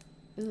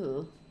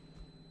 Ooh.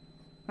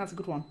 That's a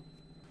good one.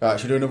 Right,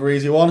 should we do another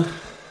easy one?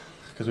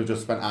 Because we've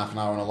just spent half an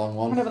hour on a long I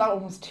one. know, but that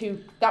one was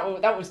too...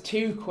 That was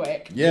too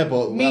quick. Yeah,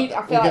 but...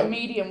 I feel like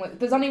medium...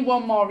 There's only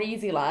one more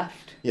easy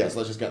left. Yes,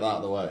 let's just get that out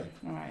of the way.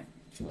 Alright.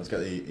 Let's get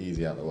the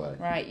easy out of the way.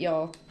 Right,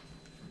 your...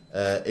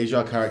 Is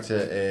your character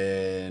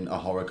in a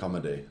horror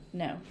comedy?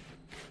 No.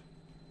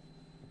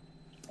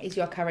 Is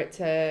your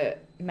character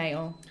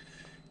male?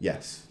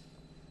 Yes.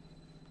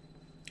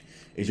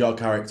 Is your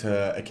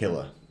character a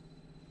killer?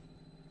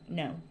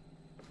 No.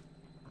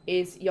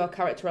 Is your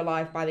character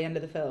alive by the end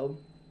of the film?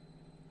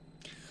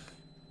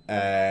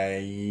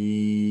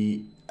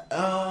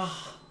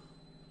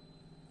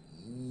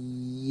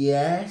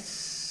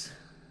 Yes.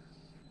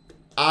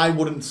 I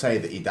wouldn't say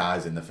that he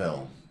dies in the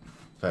film,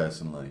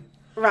 personally.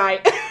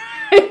 Right.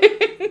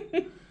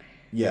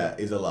 Yeah,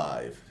 he's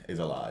alive. He's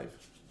alive.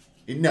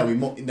 No,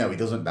 he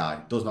doesn't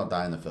die. Does not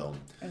die in the film.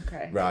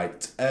 Okay.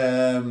 Right.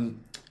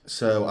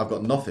 So I've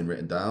got nothing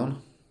written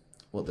down.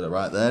 What did I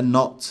write there?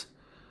 Not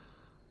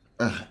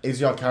Is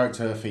your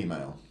character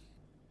female?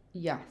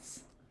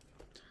 Yes.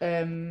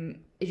 Is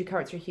your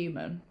character a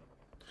human?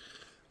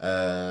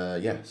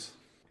 Yes.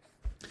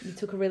 You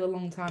took a really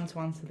long time to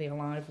answer the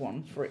alive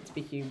one for it to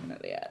be human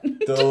at the end.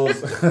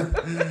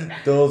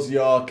 Does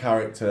your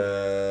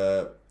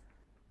character...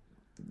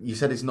 You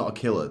said it's not a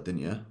killer,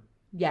 didn't you?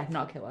 Yeah,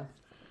 not a killer.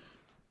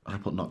 I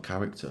put not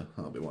character.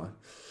 That'll be why.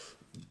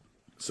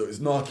 So it's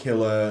not a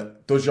killer.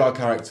 Does your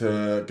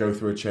character go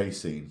through a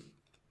chase scene?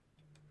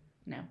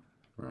 No.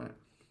 Right.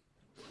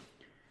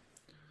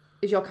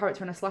 Is your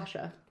character in a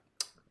slasher?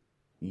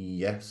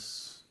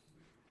 Yes.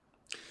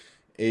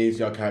 Is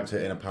your character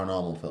in a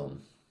paranormal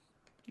film?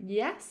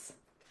 Yes.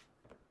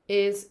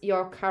 Is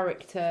your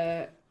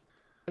character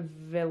a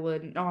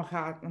villain? Oh, I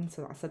can't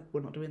answer that. I said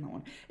we're not doing that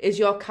one. Is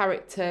your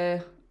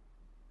character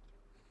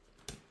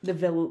the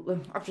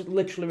villain? I've just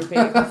literally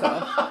repeated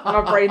myself.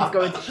 My brain's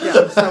going to shit.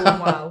 I'm so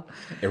unwell.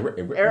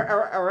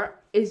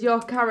 Is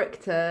your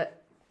character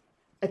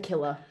a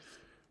killer?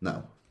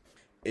 No.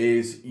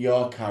 Is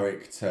your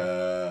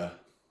character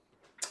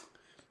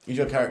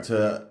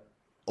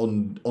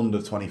under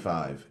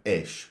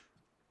 25-ish?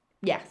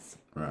 Yes.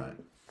 Right.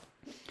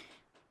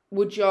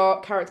 Would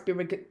your character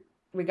be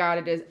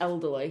regarded as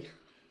elderly?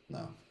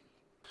 No.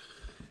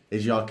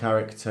 Is your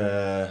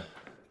character...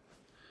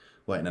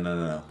 Wait,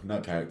 no.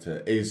 Not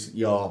character. Is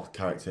your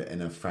character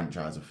in a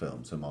franchise of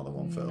films, so more than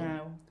one film?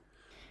 No.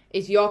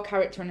 Is your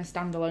character in a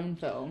standalone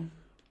film?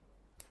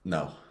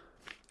 No.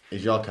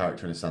 Is your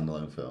character in a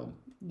standalone film?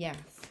 Yes.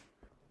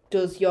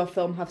 Does your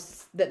film have...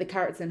 that the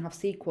characters in have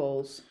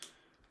sequels?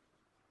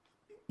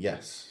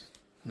 Yes.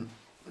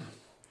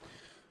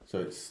 So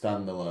it's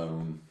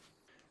standalone.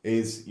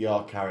 Is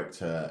your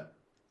character...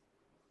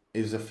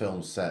 Is a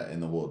film set in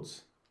the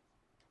woods?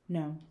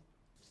 No.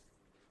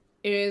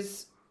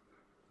 Is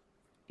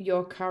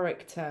your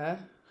character...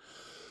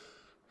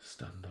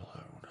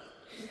 Standalone.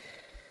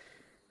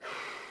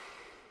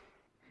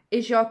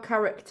 Is your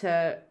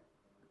character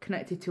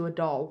connected to a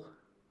doll?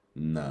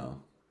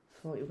 No.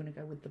 I thought you were going to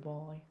go with the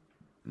boy.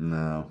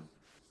 No.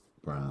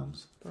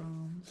 Brahms.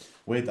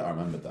 Weird that I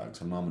remembered that,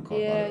 because I'm normally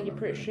quite bad Yeah, at you're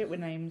pretty remembering. shit with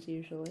names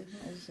usually.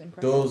 That was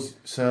impressive.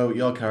 So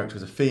your character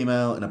is a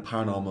female in a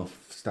paranormal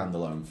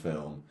standalone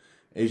film.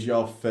 Is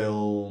your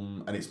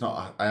film... And it's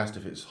not... I asked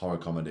if it's horror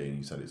comedy, and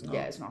you said it's not.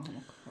 Yeah, it's not a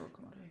horror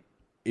comedy.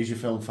 Is your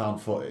film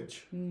found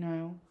footage?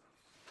 No.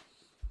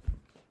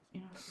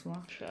 You're a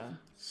slasher.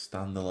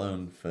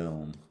 Standalone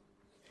film.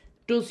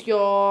 Does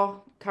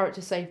your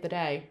character save the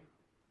day?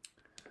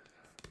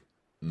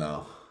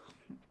 No.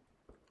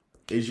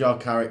 Is your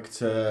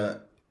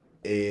character...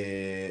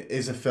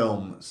 Is a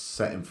film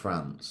set in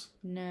France?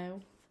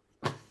 No.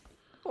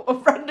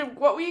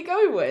 What were you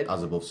going with?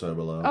 As above, so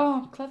below.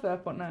 Oh, clever,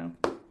 but no.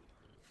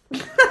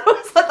 I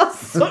was like, that's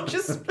such a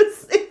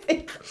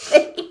specific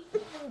thing.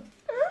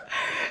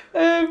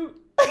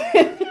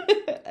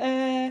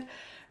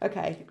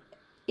 Okay.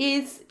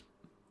 Is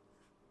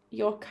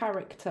your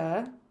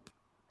character...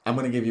 I'm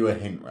going to give you a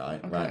hint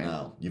right Okay.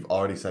 now. You've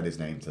already said his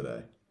name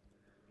today.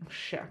 Oh,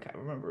 shit, I can't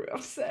remember what I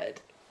said.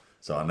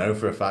 So I know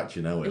for a fact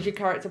you know Is him. your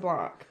character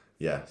black?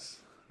 Yes.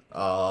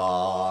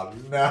 Oh,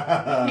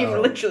 no. You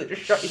literally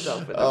just shot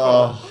yourself in the foot.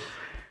 Oh.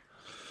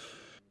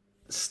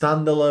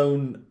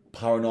 Standalone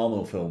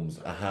paranormal films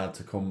are hard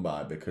to come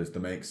by because they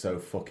make so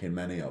fucking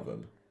many of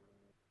them.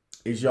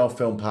 Is your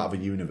film part of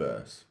a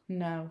universe?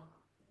 No.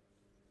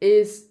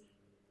 Is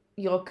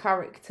your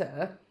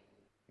character...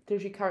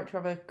 Does your character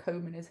have a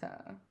comb in his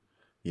hair?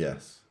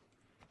 Yes.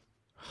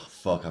 Oh,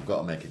 fuck, I've got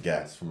to make a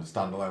guess from a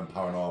standalone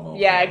paranormal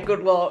Yeah, film.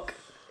 good luck.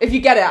 If you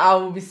get it, I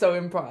will be so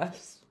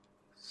impressed.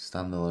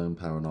 Standalone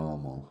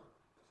paranormal.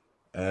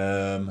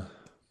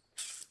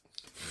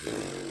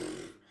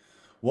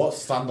 What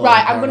standalone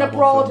Right, I'm going to paranormal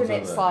broaden films it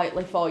are there?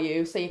 slightly for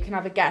you so you can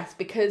have a guess,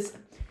 because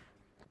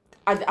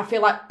I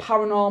feel like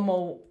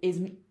paranormal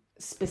is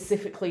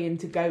specifically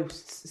into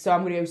ghosts, so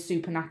I'm going to go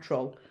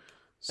supernatural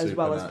as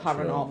well as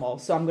Supernatural. paranormal,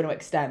 so I'm going to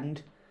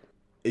extend.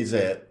 Is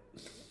it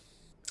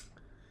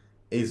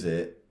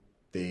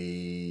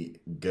the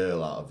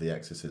girl out of The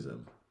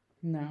Exorcism?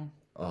 No.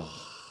 Oh,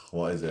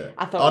 what is it?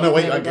 I thought Oh no, you'd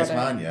wait, nearly I guess got it.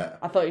 mine yet.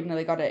 I thought you'd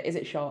nearly got it. Is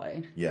it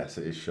Shorty? Yes,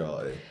 it is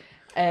Shorty.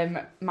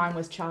 Mine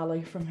was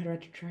Charlie from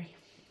Hereditary.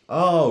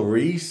 Oh,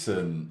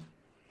 recent.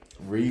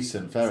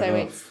 Fair So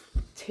enough.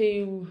 it's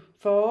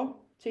 2-4?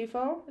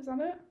 2-4, is that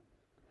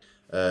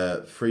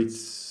it?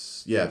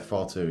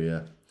 4-2,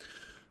 yeah.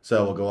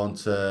 So we'll go on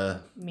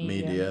to Medium.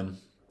 medium.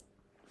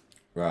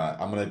 Right,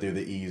 I'm going to do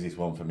the easiest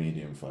one for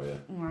medium for you.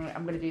 Right,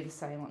 I'm going to do the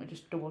same. Let me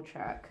just double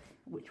check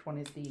which one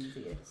is the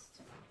easiest.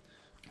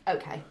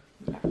 Okay.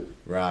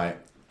 Right,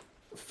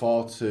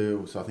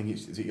 4-2. So I think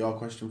is it your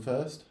question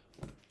first?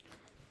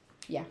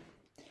 Yeah.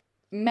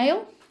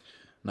 Male?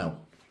 No.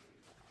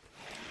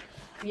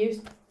 I've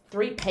used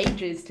 3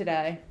 pages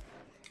today.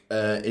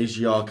 Is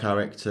your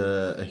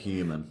character a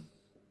human?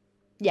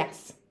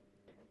 Yes.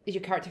 Is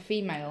your character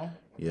female?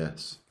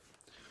 Yes.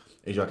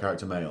 Is your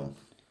character male?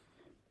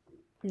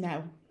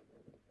 No.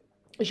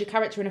 Is your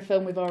character in a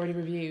film we've already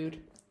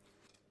reviewed?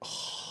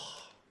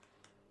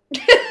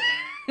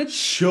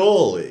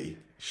 Surely.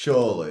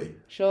 Surely.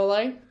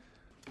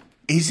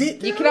 Is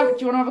it? You can have.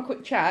 Do you want to have a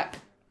quick check?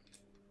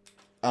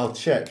 I'll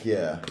check,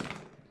 yeah.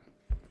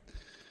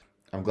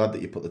 I'm glad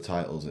that you put the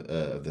titles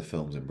of the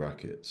films in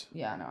brackets.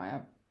 Yeah, no, I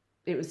am.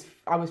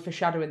 I was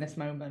foreshadowing this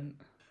moment.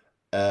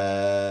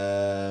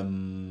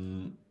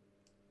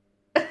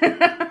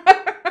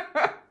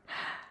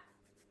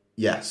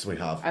 Yes, we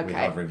have. Okay. We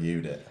have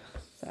reviewed it.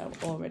 So,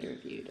 already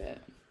reviewed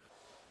it.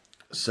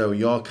 So,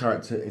 your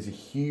character is a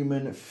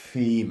human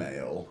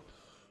female.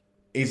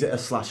 Is it a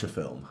slasher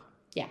film?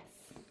 Yes.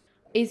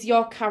 Is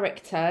your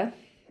character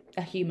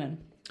a human?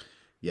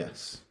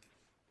 Yes.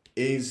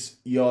 Is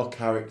your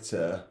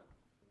character...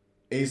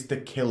 Is the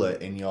killer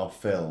in your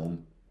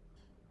film...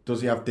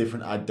 Does he have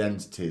different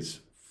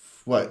identities?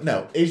 Wait,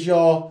 no. Is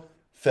your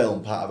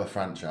film part of a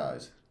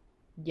franchise?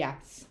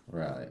 Yes.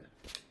 Right.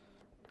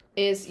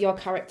 Is your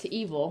character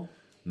evil?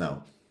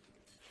 No.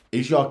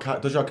 Does your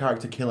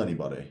character kill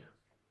anybody?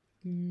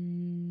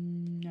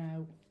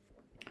 No.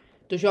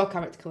 Does your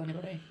character kill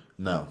anybody?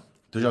 No.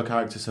 Does your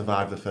character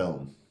survive the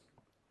film?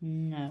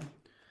 No.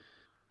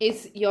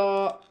 Is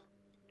your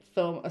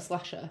film a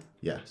slasher?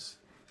 Yes.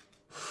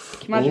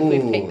 Can you imagine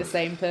if we picked the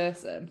same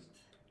person?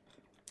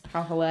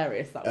 How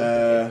hilarious that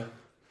would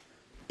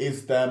be.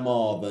 Is there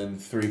more than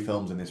 3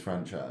 films in this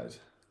franchise?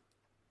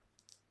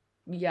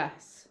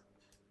 Yes.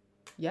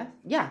 Yeah?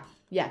 Yeah.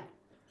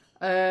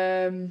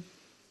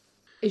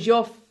 Is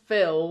your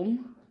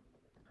film...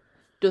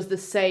 Does the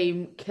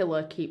same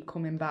killer keep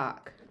coming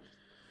back?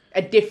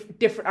 A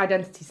different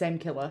identity, same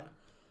killer?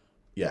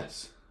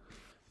 Yes.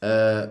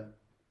 Does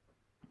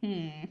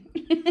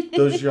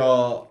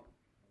your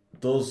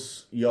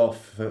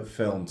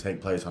film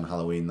take place on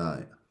Halloween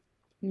night?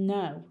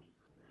 No.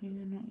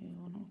 You're not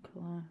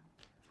killer.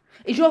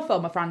 Is your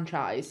film a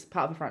franchise?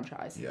 Part of a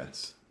franchise?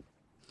 Yes.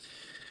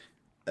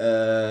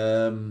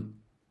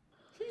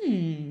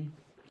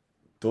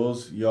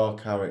 Does your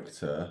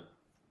character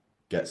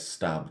get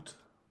stabbed?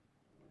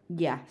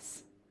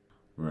 Yes.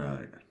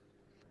 Right.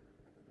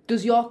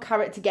 Does your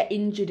character get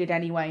injured in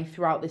any way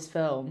throughout this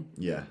film?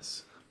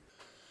 Yes.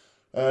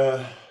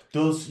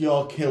 Does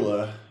your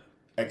killer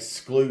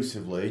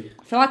exclusively...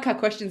 I feel like our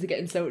questions are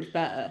getting so much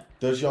better.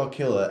 Does your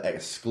killer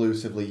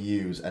exclusively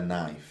use a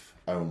knife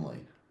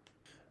only?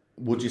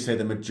 Would you say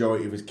the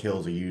majority of his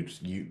kills are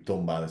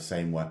done by the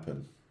same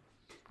weapon?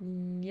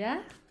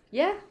 Yeah?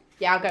 Yeah,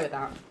 I'll go with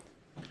that.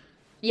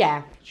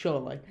 Yeah,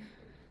 surely.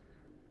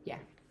 Yeah.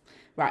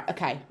 Right,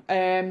 okay.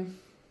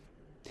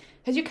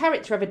 Has your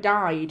character ever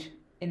died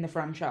in the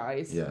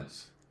franchise?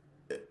 Yes.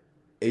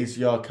 Is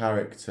your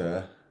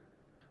character...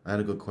 I had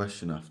a good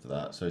question after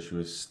that. So she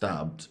was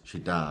stabbed, she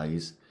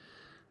dies.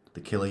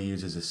 The killer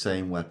uses the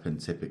same weapon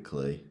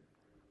typically.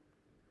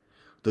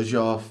 Does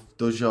your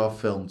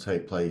film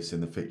take place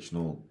in the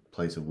fictional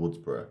place of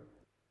Woodsboro?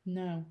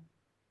 No.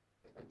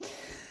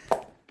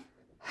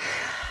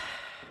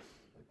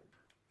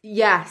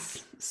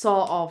 Yes,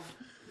 sort of.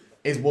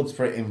 Is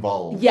Woodsboro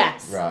involved?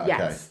 Yes. Right,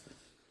 yes.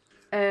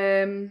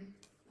 okay.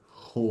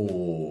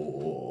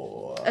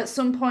 At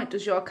some point,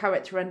 does your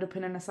character end up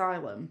in an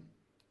asylum?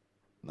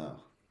 No.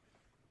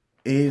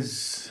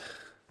 Does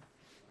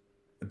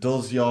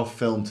your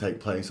film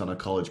take place on a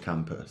college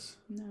campus?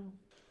 No.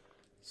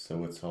 So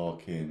we're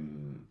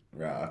talking...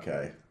 Right,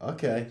 okay.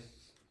 Okay.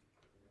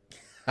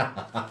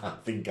 I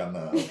think I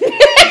know.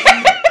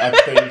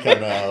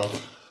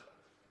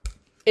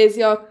 Is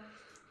your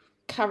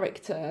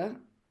character...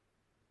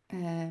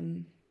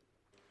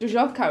 does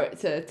your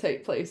character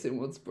take place in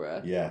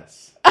Woodsboro?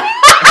 Yes.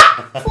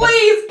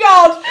 Please,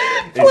 God!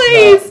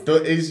 Please!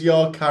 Is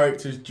your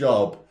character's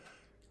job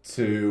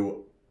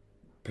to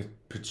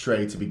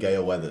portray to be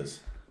Gail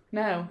Weathers?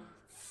 No.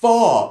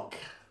 Fuck!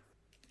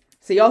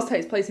 So yours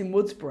takes place in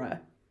Woodsboro.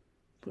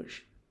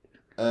 Push.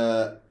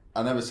 I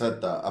never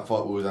said that. I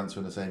thought we was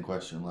answering the same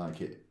question.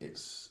 Like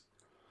it's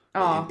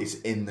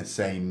in the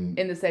same...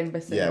 In the same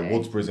vicinity. Yeah,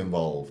 Woodsboro's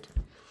involved.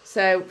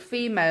 So,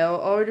 female,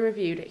 already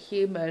reviewed,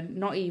 human,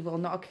 not evil,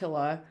 not a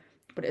killer,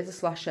 but it is a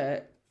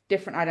slasher,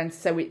 different identity,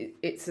 so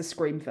it's a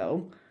Scream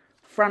film.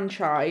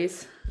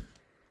 Franchise,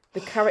 the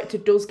character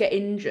does get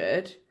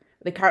injured,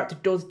 the character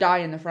does die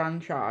in the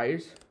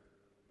franchise,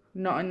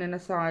 not in an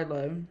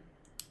asylum.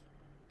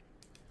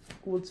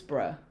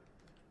 Woodsboro.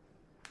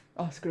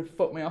 Oh, it's going to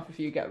fuck me off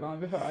if you get mine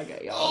before I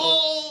get yours.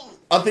 Oh,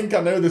 I think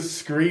I know the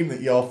Scream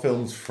that your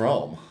film's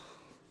from.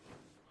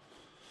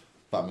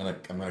 But I'm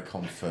gonna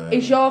confirm.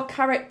 Is your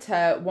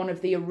character one of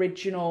the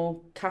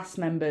original cast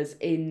members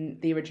in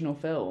the original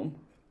film?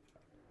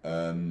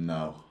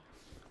 No.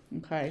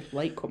 Okay,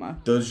 latecomer.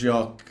 Does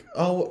your...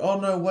 Oh,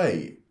 no,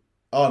 wait.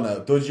 Oh,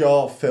 no. Does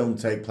your film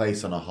take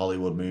place on a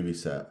Hollywood movie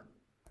set?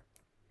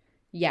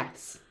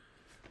 Yes.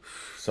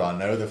 So I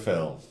know the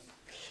film.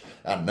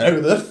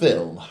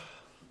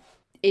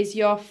 Is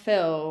your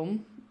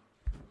film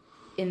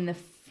in the...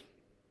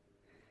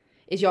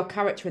 Is your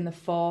character in the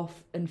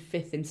 4th and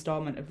 5th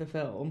instalment of the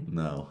film?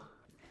 No.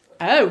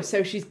 Oh,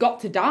 so she's got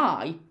to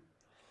die.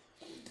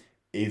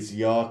 Is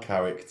your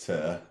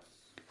character...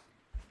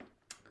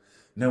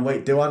 No,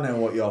 wait. Do I know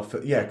what your?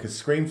 Yeah, because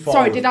Scream 4.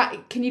 Sorry,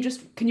 Can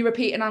you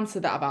repeat an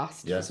answer that I've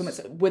asked? Yes.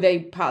 Were they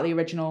part of the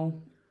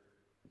original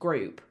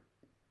group?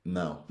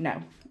 No.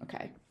 No.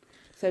 Okay.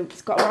 So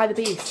it's got to either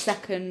be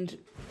second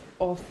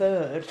or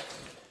third.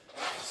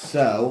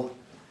 So,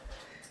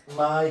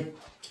 my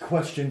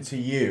question to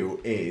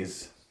you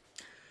is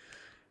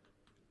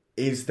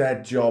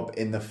their job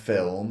in the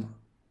film...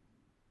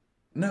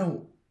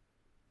 No.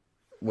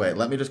 Wait,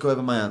 let me just go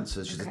over my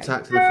answers. She's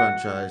attacked in the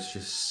franchise.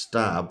 She's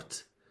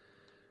stabbed.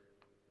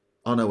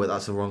 Oh no, wait,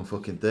 that's the wrong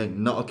fucking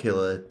thing. Not a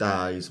killer,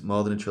 dies,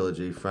 more than a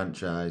trilogy,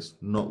 franchise,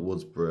 not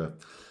Woodsboro.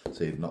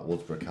 See, not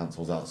Woodsboro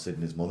cancels out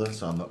Sydney's mother,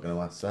 so I'm not going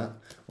to ask that.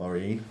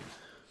 Maureen.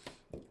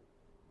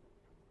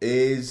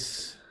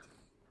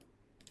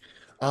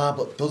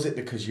 But does it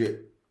because you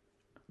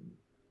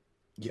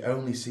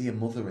only see a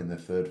mother in the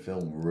third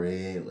film,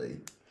 really?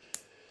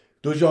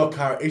 Is your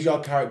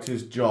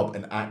character's job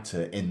an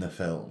actor in the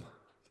film?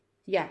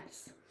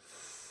 Yes.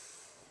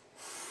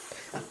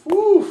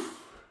 Woo!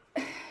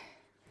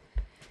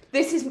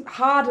 This is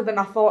harder than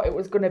I thought it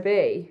was going to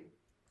be.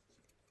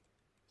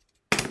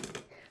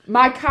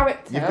 My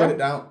character... You've got it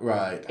down,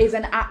 right. ...is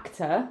an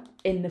actor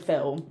in the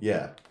film.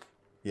 Yeah.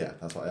 Yeah,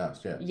 that's what I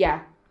asked, yeah.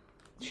 Yeah.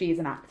 She is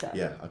an actor.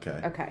 Yeah,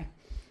 okay. Okay.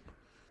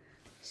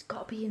 It's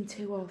got to be in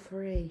 2 or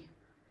 3.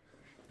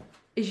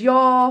 Does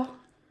your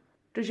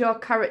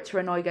character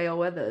annoy Gail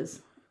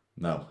Weathers?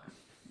 No.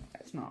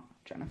 It's not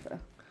Jennifer.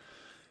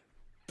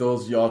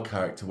 Does your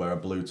character wear a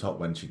blue top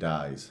when she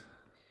dies?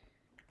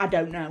 I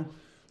don't know.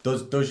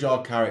 Does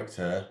your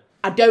character...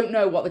 I don't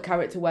know what the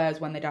character wears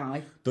when they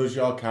die. Does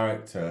your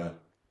character...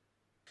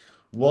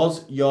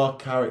 Was your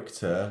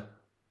character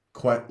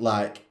quite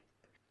like...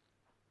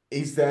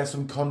 Is there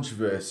some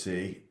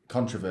controversy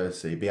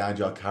behind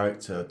your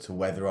character to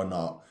whether or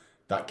not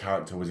that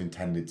character was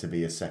intended to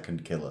be a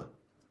second killer?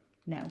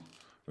 No.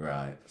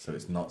 Right, so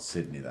it's not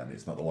Sydney then.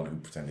 It's not the one who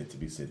pretended to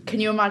be Sydney.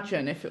 Can you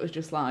imagine if it was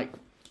just like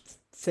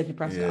Sydney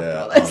Prescott?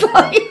 Yeah,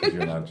 Like, could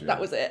you imagine? that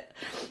was it.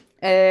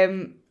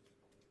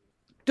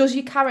 Does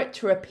your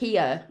character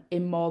appear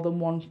in more than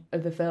one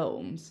of the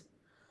films?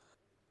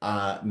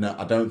 No,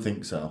 I don't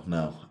think so.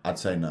 No, I'd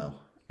say no.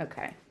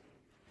 Okay.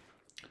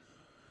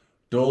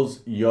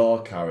 Does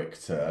your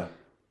character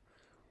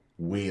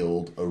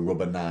wield a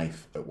rubber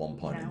knife at one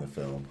point in the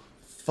film?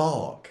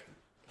 Fuck.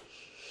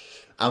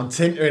 I'm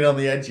tinkering on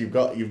the edge. You've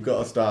got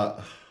to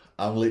start.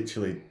 I'm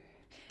literally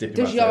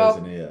dipping my toes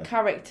in here. Does your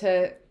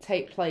character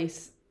take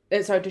place...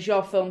 does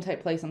your film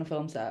take place on a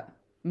film set?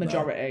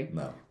 Majority?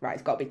 No. Right,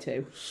 it's got to be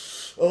 2.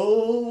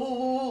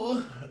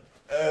 Oh.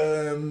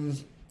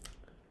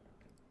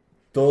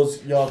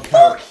 Does your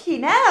character...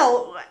 Fucking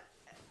hell!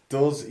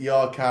 Does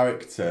your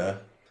character...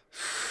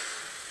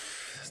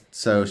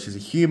 So she's a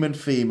human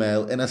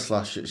female in a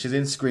slasher. She's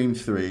in Scream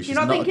 3. She's Do you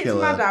not not think a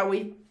killer. it's mad how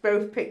we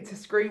both picked a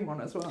Scream one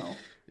as well?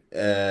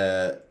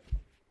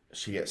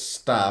 She gets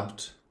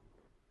stabbed.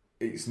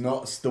 It's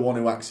not the one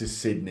who acts as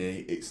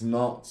Sydney. It's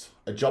not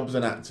a job as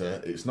an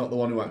actor. It's not the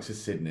one who acts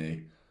as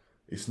Sydney.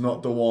 It's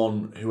not the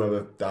one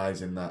whoever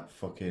dies in that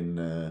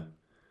fucking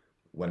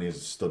when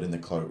he's stood in the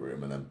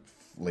cloakroom and then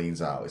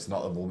leans out. It's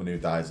not the woman who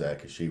dies there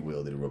because she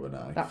wielded a rubber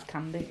knife. That's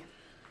Candy.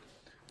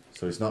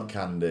 So it's not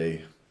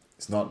Candy.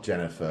 It's not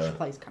Jennifer. She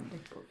plays Candy,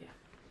 but yeah.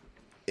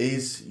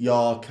 Is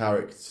your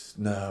character...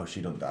 No, she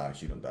don't die.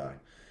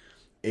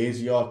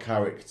 Is your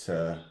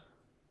character...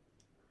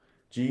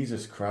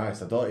 Jesus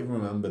Christ, I don't even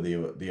remember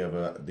the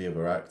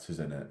other actors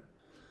in it.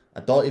 I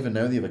don't even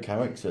know the other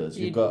characters.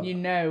 You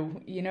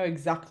know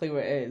exactly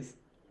what it is.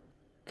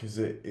 Because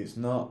it's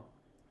not...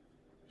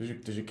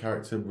 Does your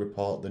character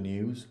report the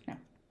news? No.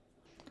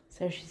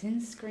 So she's in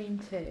Scream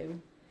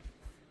 2.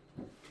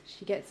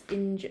 She gets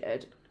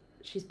injured.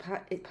 It's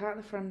part of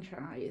the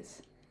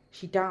franchise.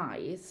 She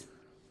dies.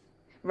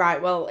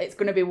 Right, well, it's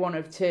going to be one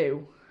of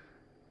 2.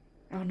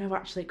 Oh no,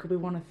 actually, it could be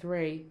one of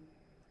 3.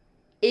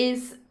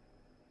 Is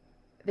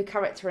the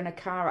character in a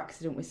car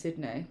accident with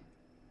Sydney?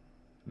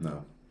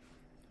 No.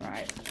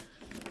 Right.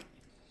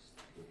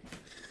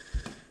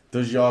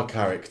 Does your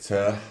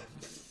character...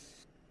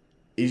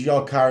 Is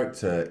your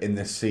character in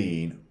the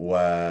scene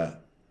where...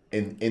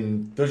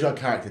 Does your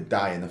character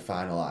die in the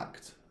final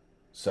act?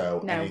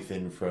 So No.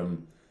 anything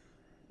from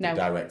the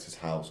director's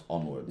house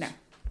onwards? No.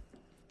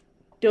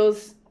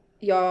 Does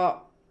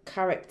your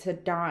character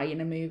die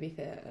in a movie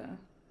theatre?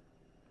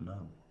 No.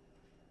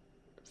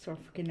 So I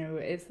fucking know who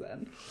it is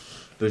then.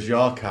 Does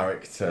your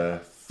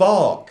character...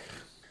 Fuck!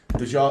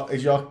 Is your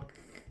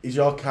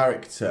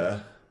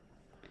character...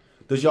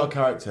 Does your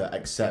character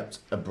accept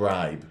a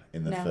bribe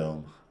in the No.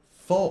 film?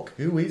 Fuck,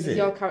 who is it? Is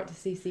your character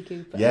CC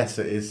Cooper? Yes,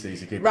 it is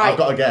CC Cooper. Right. I've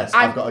got a guess.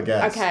 I've got a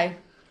guess. Okay.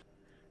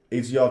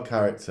 Is your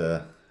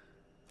character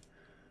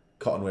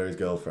Cotton Weary's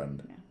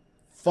girlfriend? No.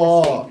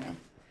 Fuck! No.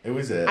 Who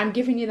is it? I'm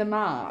giving you the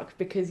mark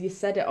because you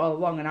said it all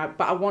along,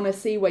 but I want to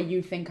see where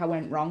you think I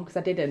went wrong because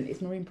I didn't.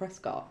 It's Maureen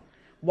Prescott.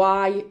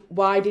 Why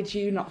did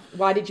you not?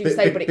 Why did you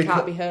say? But it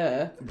can't be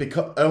her.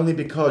 Only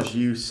because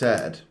you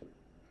said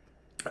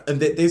And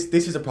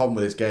this is a problem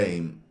with this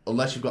game.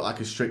 Unless you've got like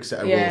a strict set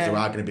of rules, Yeah. there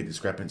are going to be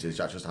discrepancies.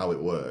 That's just how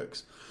it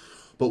works.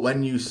 But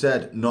when you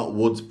said not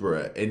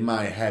Woodsboro, in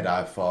my head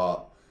I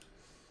thought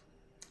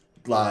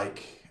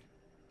like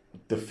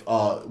the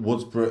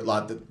Woodsboro,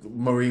 like the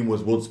Marine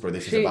was Woodsboro.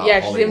 This is about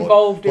she's Hollywood.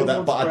 involved in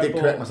But I did Woodsboro,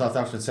 correct myself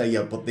after and say,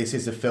 yeah, but this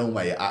is a film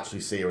where you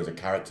actually see her as a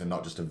character,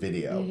 not just a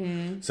video.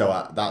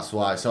 So that's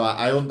why. So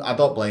I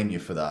don't blame you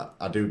for that.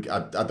 I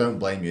don't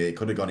blame you. It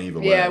could have gone either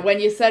way. Yeah, when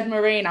you said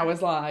Marine, I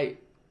was like...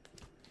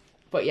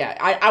 But yeah,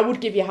 I would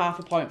give you half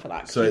a point for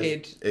that. 'Cause So you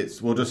did.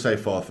 we'll just say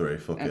 4-3.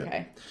 Fuck it.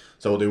 Okay.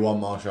 So we'll do one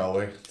more, shall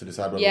we, to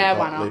decide whether Yeah, we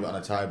why can't not? leave it on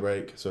a tie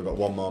break. So we've got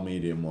one more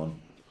medium one.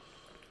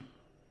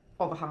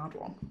 Or the hard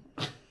one.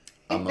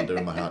 I'm not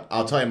doing my hard.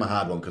 I'll tell you my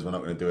hard one because we're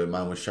not going to do it.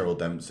 Mine was Cheryl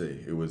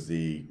Dempsey, who was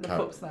the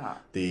fuck's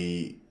that?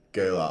 the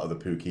girl out of the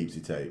Poughkeepsie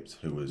tapes,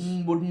 who was.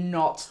 Would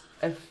not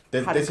have had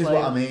This a is clue.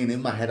 what I mean.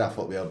 In my head, I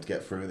thought we'd be able to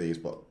get through these,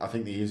 but I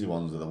think the easy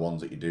ones are the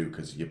ones that you do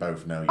because you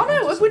both know. Oh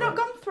no, have we not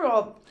gone through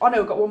all... Oh no,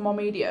 we've got one more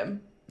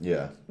medium.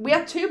 Yeah. We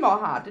had two more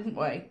hard, didn't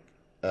we?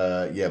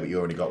 Yeah, but you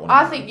already got one.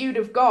 I think you'd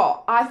have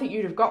got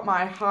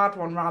my hard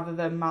one rather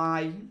than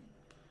my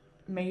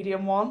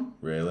medium one.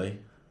 Really?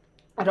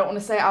 I don't want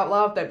to say it out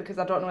loud though because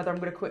I don't know whether I'm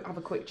going to have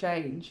a quick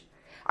change.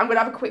 I'm going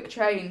to have a quick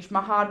change.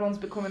 My hard one's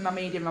becoming my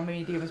medium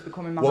is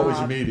becoming my hard. What was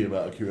your medium,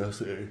 out of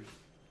curiosity?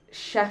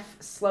 Chef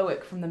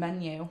Slowick from The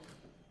Menu.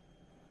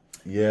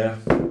 Yeah,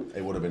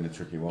 it would have been a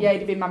tricky one. Yeah, he'd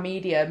have been my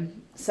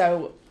medium.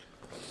 So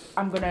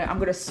I'm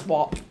gonna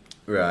swap.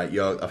 Right,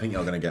 I think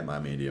you're going to get my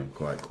medium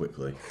quite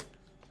quickly.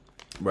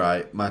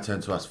 Right, my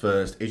turn to ask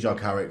first. Is your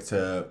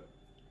character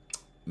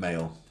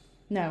male?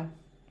 No.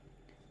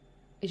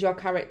 Is your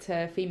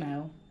character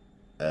female?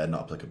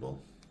 Not applicable.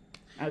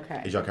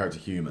 Okay. Is your character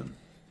human?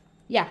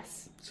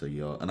 Yes. So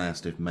and I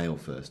asked if male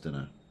first,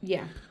 didn't I?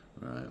 Yeah.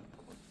 Right.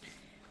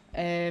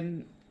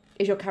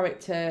 Is your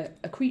character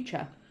a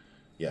creature?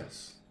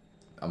 Yes.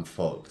 I'm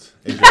fucked.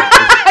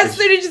 As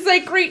soon as you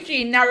say creature,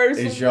 you narrow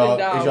something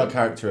down. Is your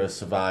character a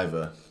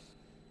survivor?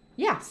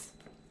 Yes.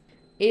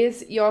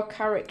 Is your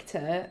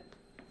character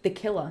the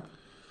killer?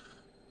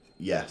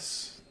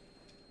 Yes.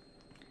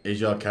 Is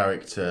your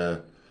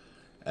character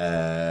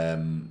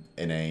in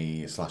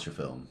a slasher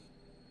film?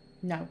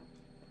 No.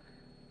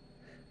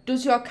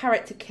 Does your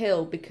character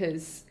kill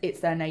because it's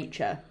their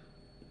nature?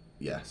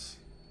 Yes.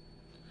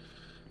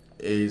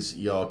 Is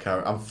your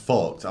character... I'm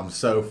fucked. I'm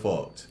so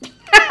fucked.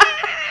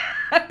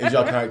 Is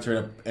your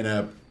character in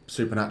a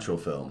supernatural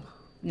film?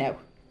 No.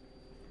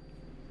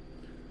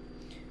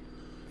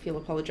 If you'll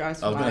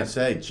apologise for I was going to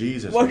say,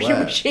 Jesus. washing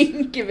where?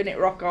 machine giving it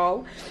rock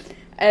all.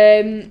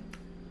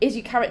 Is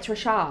your character a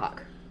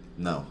shark?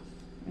 No.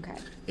 Okay.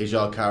 Is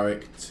your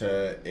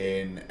character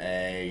in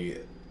a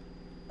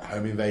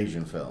home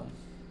invasion film?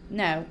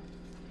 No.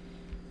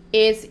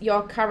 Is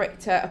your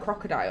character a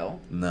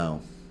crocodile?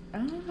 No.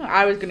 Oh,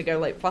 I was going to go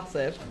Lake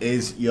Placid.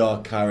 Is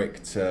your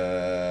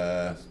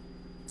character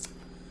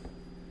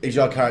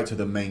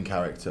the main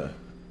character?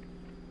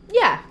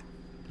 Yeah.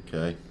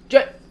 Okay.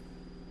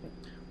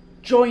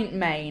 Joint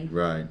main.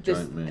 Right,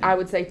 joint main. I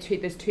would say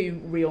there's two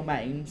real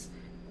mains.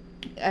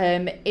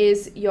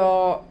 Is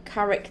your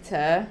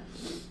character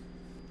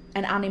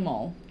an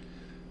animal?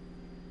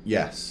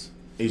 Yes.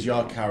 Is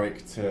your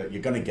character...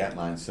 You're going to get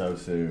mine so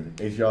soon.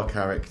 Is your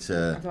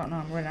character... I don't know,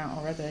 I'm running out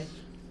already.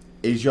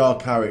 Is your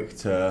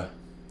character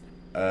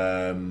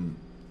the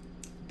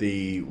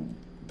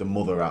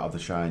mother out of The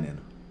Shining?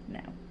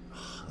 No.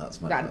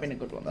 That'd have been a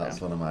good one, That's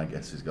though. one of my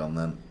guesses gone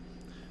then.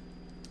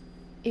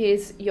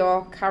 Is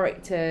your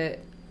character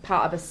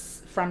part of a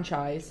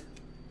franchise?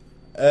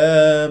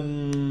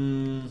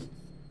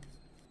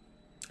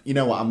 You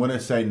know what? I'm going to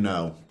say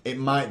no. It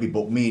might be,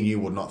 but me and you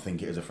would not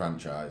think it is a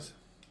franchise.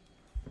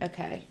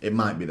 Okay. It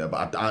might be though,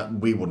 but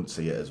we wouldn't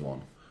see it as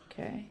one.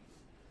 Okay.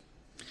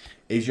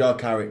 Does your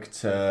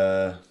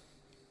character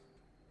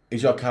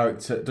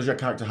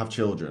have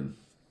children?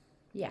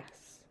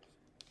 Yes.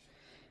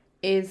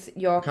 Is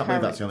your I can't character...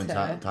 believe that's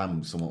the only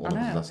time someone will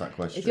ask that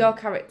question. Is your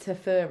character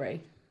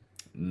furry?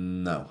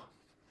 No.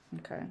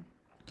 Okay.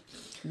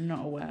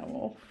 Not a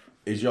werewolf.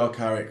 Is your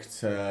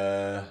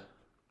character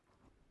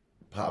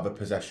part of a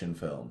possession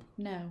film?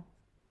 No.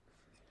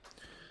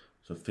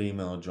 So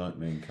female joint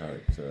main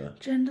character.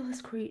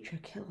 Genderless creature,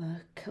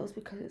 killer, kills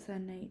because it's their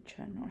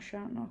nature, not a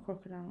shark, not a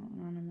crocodile, not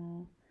an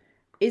animal.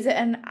 Is it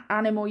an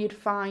animal you'd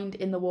find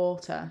in the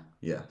water?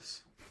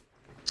 Yes.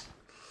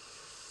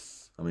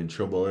 I'm in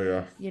trouble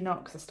here. You're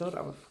not, because I still don't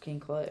have a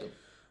fucking clue.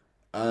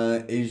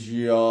 Is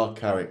your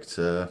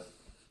character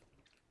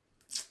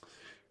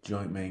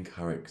joint main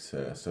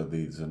character? So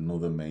there's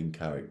another main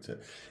character.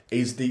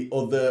 Is the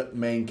other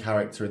main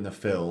character in the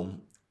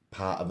film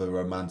part of a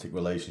romantic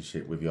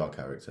relationship with your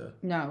character?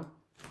 No.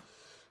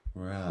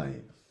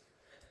 Right.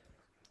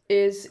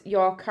 Is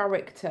your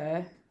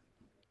character...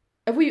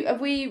 Have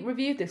we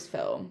reviewed this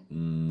film?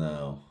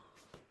 No.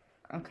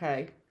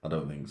 Okay. I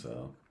don't think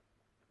so.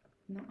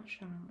 Not a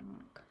shark.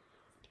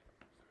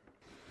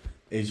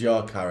 Is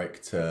your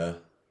character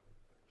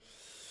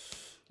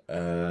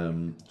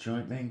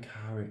joint main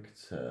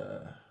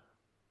character?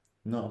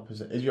 Not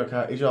opposite.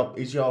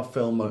 Is your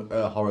film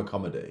a horror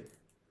comedy?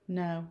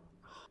 No.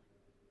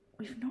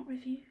 We've not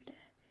reviewed it.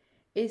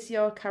 Is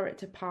your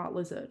character part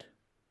lizard?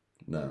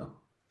 No.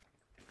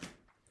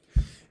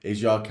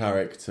 Is your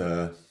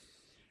character...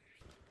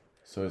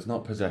 So it's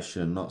not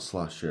possession, not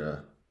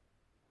slasher,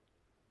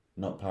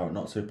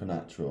 not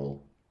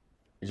supernatural.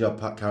 Is your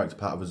character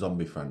part of a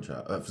zombie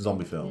franchise?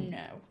 Zombie film?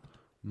 No.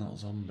 Not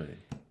zombie.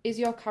 Is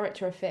your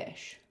character a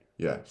fish?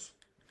 Yes.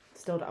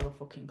 Still don't have a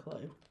fucking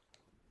clue.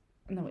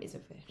 No, it is a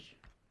fish.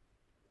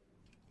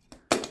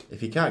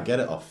 If you can't get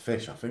it off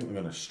fish, I think we're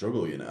going to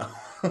struggle, you know.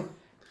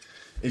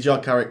 Is your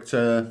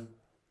character...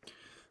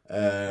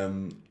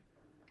 Is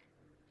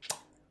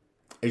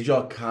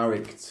your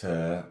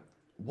character...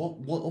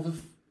 What other...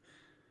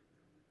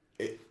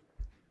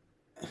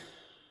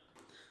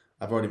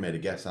 I've already made a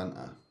guess, haven't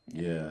I?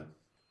 Yeah.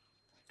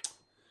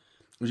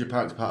 Was your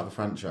character part of a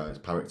franchise?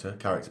 Character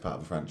part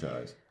of a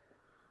franchise?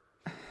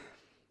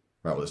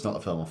 Right, well, it's not the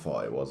film I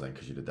thought it was then,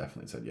 because you'd have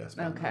definitely said yes.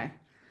 Okay.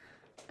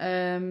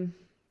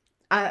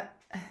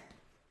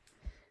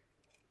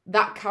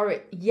 That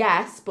character,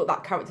 yes, but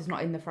that character's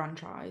not in the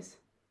franchise.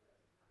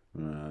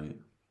 Right.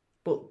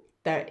 But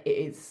it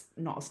is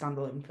not a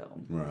standalone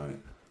film. Right.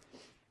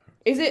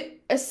 Is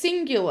it a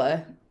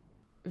singular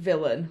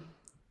villain?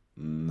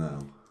 No.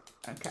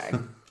 Okay.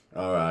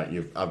 All right,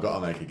 I've got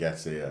to make a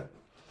guess here.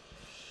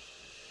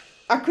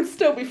 I could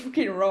still be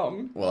fucking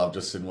wrong. Well, I've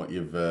just seen what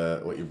you've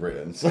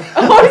written. So.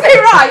 Oh, is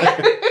it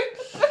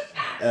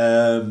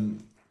right?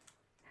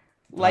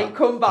 Late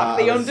comeback,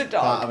 the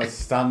underdog. Part of a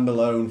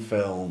standalone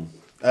film.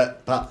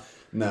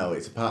 No,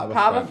 it's a part of a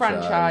part franchise. of a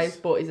franchise,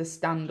 but is a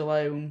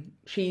standalone.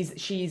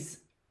 She's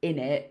in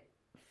it.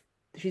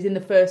 She's in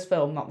the first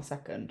film, not the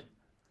second.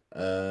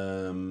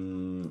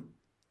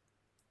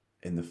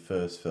 In the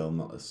first film,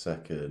 not the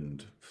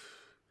second.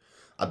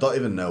 I don't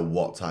even know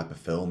what type of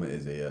film it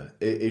is here.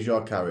 Is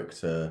your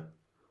character...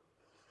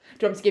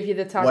 Do you want me to give you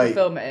the type of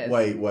film it is?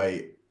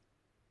 Wait.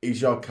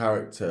 Is your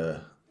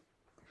character...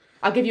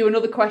 I'll give you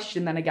another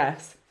question then, I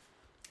guess.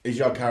 Is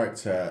your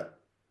character...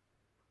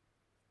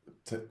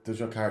 Does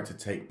your character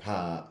take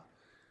part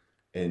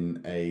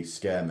in a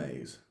scare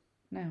maze?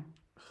 No.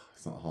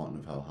 It's not Haunting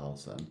of Hell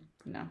House then.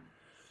 No.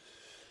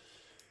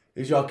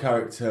 Is your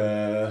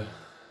character...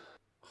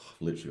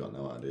 I've literally got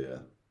no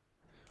idea.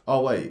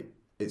 Oh wait,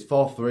 it's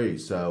 4-3,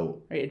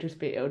 so... It'll just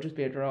be a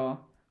draw.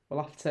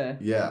 We'll have to...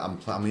 Yeah, I'm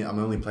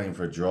only playing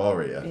for a draw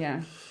here.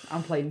 Yeah,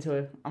 I'm playing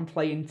to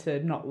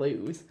not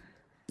lose.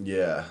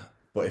 Yeah,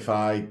 but if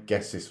I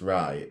guess this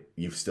right,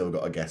 you've still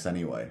got a guess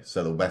anyway.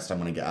 So the best I'm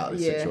going to get out of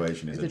this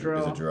situation is a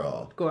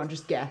draw. Go on,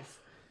 just guess.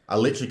 I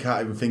literally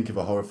can't even think of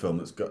a horror film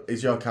that's got...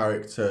 Is your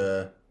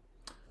character...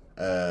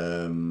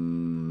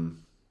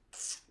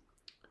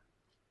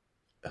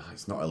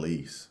 It's not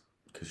Elise,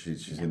 because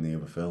she's in the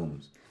other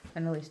films.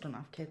 And Elise don't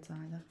have kids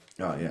either.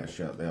 Oh yeah,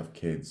 sure, they have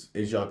kids.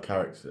 Is your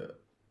character...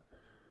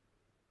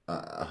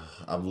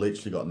 I've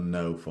literally got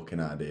no fucking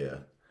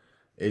idea.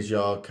 Is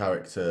your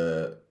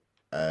character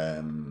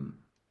the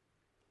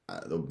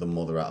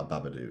mother out of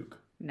Babadook?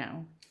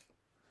 No.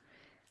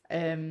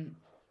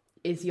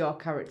 Is your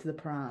character the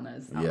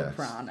Piranhas? I'm Yes. a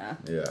piranha.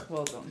 Yeah.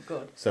 Well done,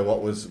 good. So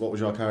what was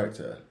your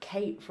character?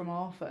 Kate from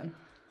Orphan.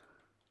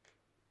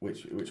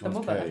 Which one's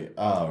mother. Kate?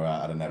 Oh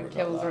right, I'd have never got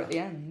Kills that. her at the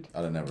end.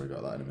 I'd have never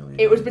got that in a million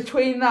It was years.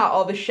 between that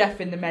or the chef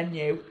in the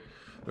menu.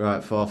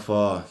 Right,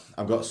 4-4.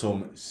 I've got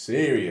some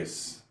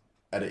serious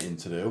editing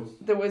to do.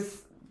 There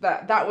was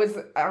I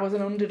was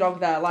an underdog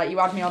there. Like you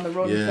had me on the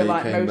run Yeah, for you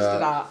like came most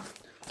back.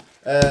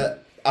 of that.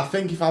 I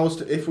think if we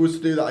was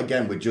to do that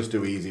again, we'd just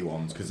do easy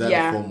ones because they're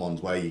the fun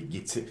ones where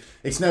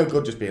it's no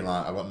good just being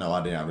like, I've got no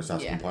idea, I'm just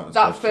asking pointless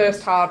That questions.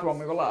 first hard one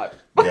we were like.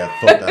 Yeah,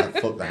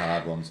 fuck the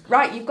hard ones.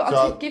 Right, you've got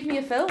to give me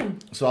a film.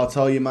 So I'll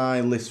tell you my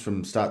list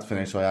from start to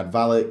finish. So I had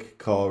Valak,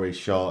 Corey,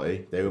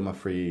 Shorty. They were my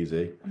three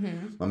easy.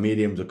 Mm-hmm. My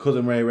mediums are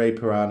Cousin Ray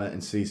Piranha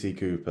and CC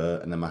Cooper.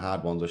 And then my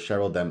hard ones are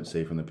Cheryl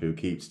Dempsey from the Pooh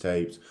Keeps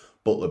tapes,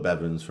 Butler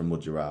Bevins from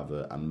Would You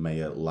Rather, and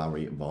Mayor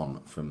Larry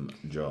Vaughn from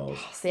Jaws.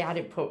 See,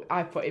 I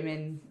put him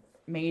in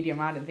medium.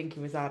 I didn't think he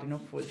was hard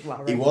enough with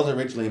Larry. He was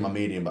originally my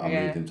medium, but I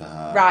moved him to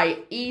hard.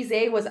 Right,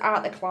 easy was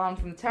Art the Clown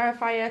from The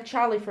Terrifier,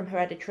 Charlie from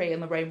Hereditary,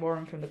 and Lorraine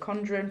Warren from the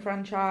Conjuring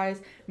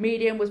franchise.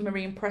 Medium was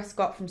Maureen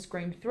Prescott from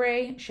Scream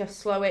 3, Chef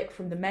Slowick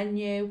from The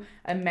Menu,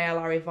 and Mayor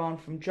Larry Vaughn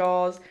from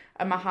Jaws.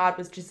 And my hard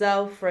was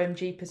Giselle from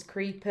Jeepers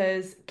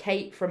Creepers,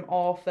 Kate from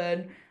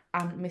Orphan,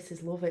 and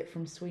Mrs. Lovett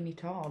from Sweeney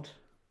Todd.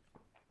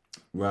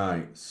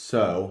 Right,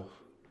 so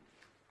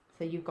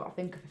you've got to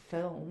think of a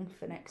film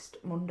for next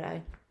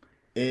Monday.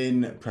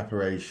 in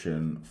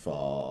preparation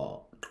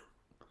for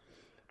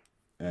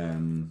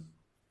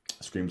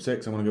Scream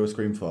 6, I'm going to go with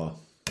Scream 4.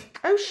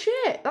 Oh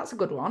shit, that's a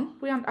good one.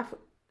 We haven't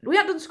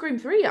done Scream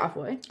 3 yet, have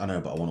we? I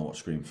know, but I want to watch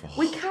Scream 4.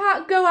 We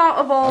can't go out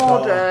of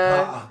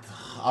order.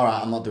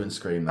 Alright, I'm not doing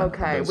Scream then.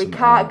 Okay, we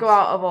can't go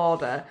out of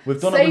order. We've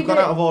gone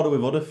out of order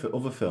with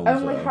other films.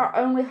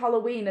 Only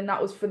Halloween, and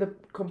that was for the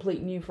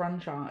complete new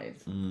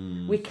franchise.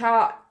 We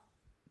can't.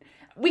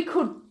 We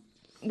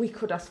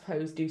could, I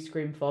suppose, do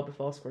Scream 4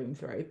 before Scream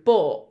 3,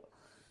 but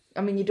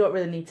I mean, you don't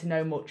really need to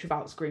know much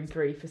about Scream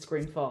 3 for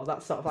Scream 4.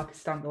 That's sort of like a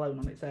standalone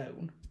on its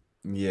own.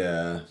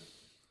 Yeah.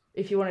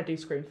 If you want to do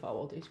Scream 4,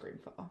 we'll do Scream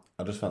 4.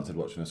 I just fancied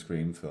watching a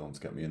Scream film to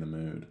get me in the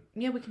mood.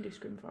 Yeah, we can do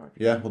Scream 4.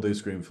 Yeah, we'll do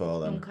Scream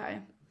 4 then. Okay.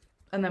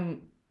 And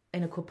then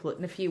in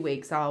a few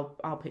weeks,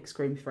 I'll pick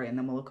Scream 3 and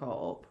then we'll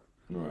caught up.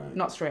 Right.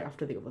 Not straight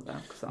after the other though,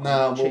 because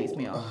that'll cheese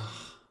me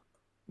off.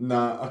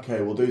 Nah,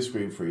 okay, we'll do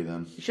Scream 3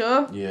 then.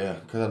 Sure? Yeah,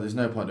 because there's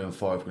no point doing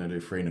 4 if we're going to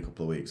do 3 in a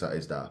couple of weeks. That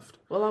is daft.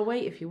 Well, I'll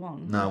wait if you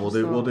want. No,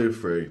 we'll do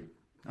 3.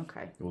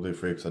 Okay. We'll do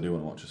 3 because I do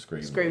want to watch a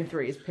Scream. Scream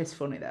 3 is piss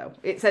funny though.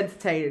 It's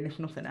entertaining if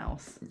nothing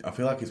else. I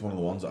feel like it's one of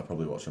the ones that I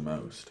probably watch the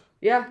most.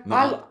 Yeah,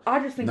 I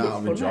just think it's Not out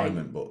of funny.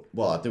 enjoyment, but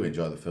well, I do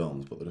enjoy the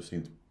films, but it's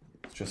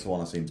just the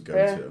one I seem to go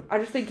Yeah, to. I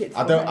just think it's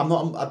I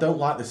funny. don't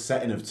like the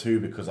setting of 2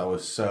 because I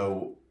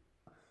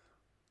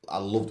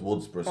loved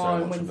Woodsboro so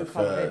and much from the Windsor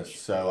College.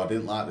 first, so I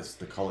didn't like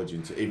the college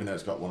even though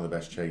it's got one of the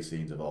best chase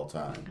scenes of all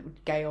time.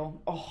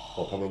 Gale. Oh.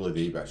 Or probably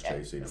the best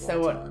chase scene of So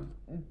all what- time.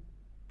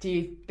 Do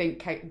you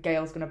think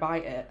Gail's going to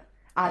bite it?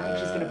 I think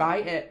she's going to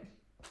bite it.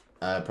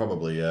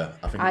 Probably, yeah.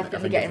 I think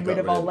they're if getting they've rid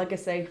of got all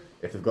legacy.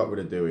 If they've got rid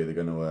of Dewey, they're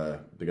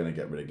gonna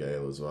get rid of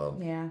Gale as well.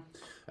 Yeah.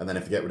 And then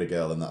if they get rid of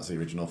Gale, then that's the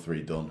original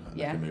 3 done, and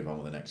Yeah. they can move on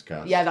with the next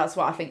cast. Yeah, that's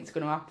what I think is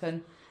going to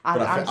happen.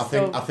 But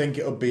I think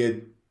it'll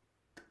be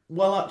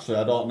well, actually,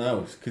 I don't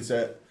know because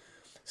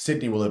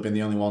Sydney will have been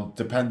the only one,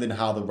 depending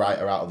how they write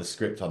her out of the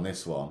script on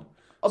this one.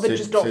 Or they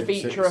just don't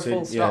feature a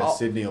full Yeah, stop.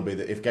 Sydney will be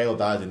if Gale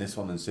dies in this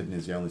one, then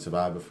Sydney's the only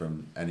survivor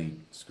from any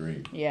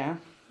Scream. Yeah.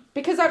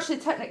 Because actually,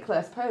 technically,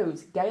 I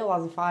suppose, Gale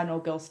has a final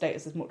girl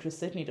status as much as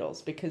Sydney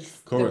does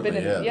because Currently,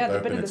 they've been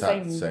they've been in the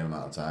attacked same... the same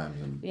amount of times.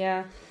 And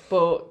Yeah,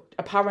 but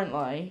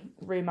apparently,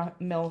 rumour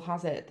mill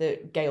has it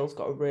that Gale's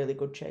got a really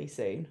good chase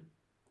scene.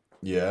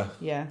 yeah,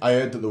 Yeah. I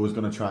heard that they was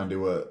going to try and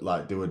do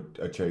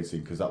a chase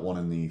scene because that one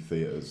in the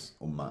theatre's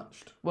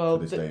unmatched. Well,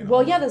 to this day and well,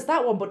 all. yeah, there's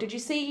that one. But did you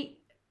see?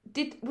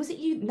 Was it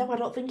you? No, I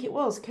don't think it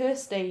was.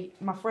 Kirsty,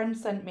 my friend,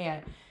 sent me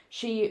it.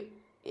 She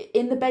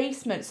in the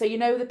basement. So you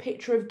know the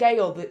picture of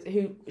Gale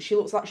who she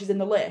looks like she's in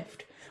the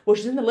lift. Well,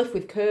 she's in the lift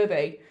with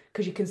Kirby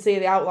because you can see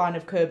the outline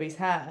of Kirby's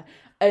hair,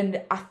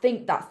 and I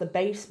think that's the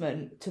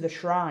basement to the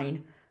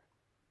shrine.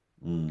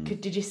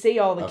 Did you see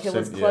all the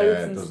killer's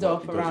clothes and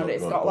stuff around it?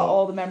 It's got like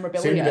all the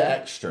memorabilia. Seemed a bit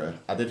extra.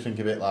 I did think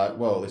a bit like,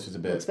 whoa, this is a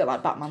bit. It's a bit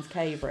like Batman's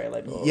cave,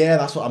 really. But... Yeah,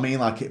 that's what I mean.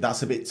 Like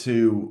that's a bit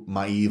too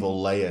my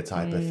evil layer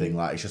type of thing.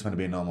 Like it's just meant to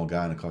be a normal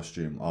guy in a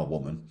costume or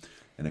woman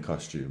in a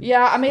costume.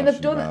 Yeah, I mean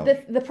they've done Costumed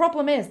out. the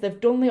problem is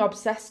they've done the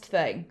obsessed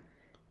thing.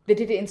 They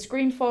did it in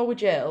Scream 4 with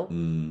Jill.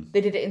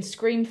 They did it in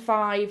Scream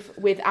 5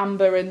 with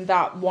Amber and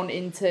that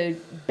wanting to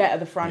better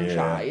the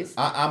franchise.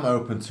 Yeah. I'm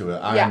open to it.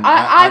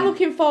 I'm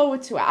looking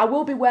forward to it. I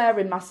will be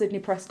wearing my Sidney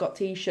Prescott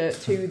t-shirt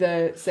to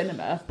the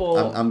cinema,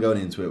 but I'm going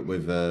into it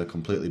with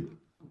completely.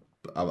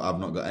 I've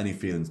not got any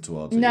feelings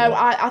towards it. no, yet.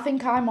 I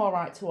think I'm all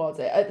right towards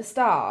it at the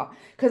start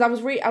because I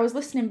was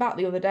listening back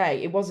the other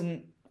day. It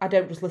wasn't. I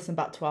don't just listen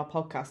back to our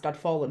podcast. I'd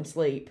fallen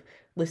asleep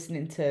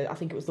listening to, I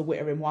think it was the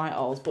Witter in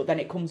Whitehall's, but then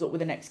it comes up with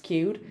the next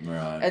queued.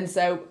 Right. And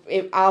so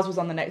ours was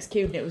on the next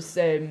queued, and it was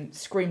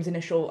Scream's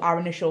our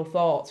initial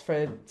thoughts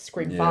for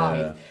Scream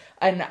 5.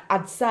 And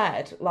I'd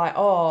said, like,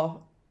 I'm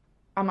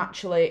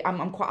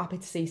quite happy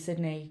to see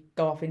Sydney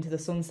go off into the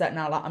sunset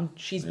now. Like,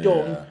 she's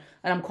done,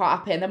 and I'm quite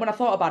happy. And then when I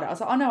thought about it, I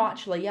was like, oh no,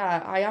 actually,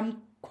 yeah, I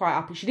am quite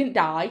happy. She didn't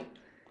die.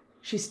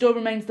 She still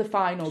remains the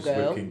final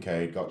girl. With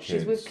Kincaid, got kids.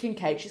 She's with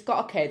Kincaid. She's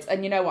got her kids,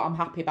 and you know what? I'm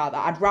happy about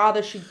that. I'd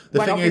rather she. The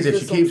went thing off is, into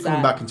if she the keeps sunset.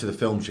 coming back into the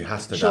film, she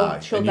has to She'll die.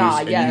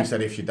 die, And yeah. you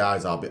said if she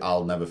dies,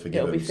 I'll never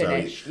forgive It'll be him.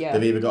 finished, So yeah.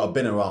 they've either got to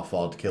bin her off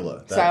or kill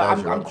her. So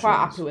There's your I'm quite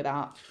options. happy with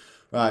that.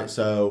 Right,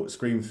 so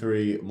Scream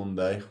 3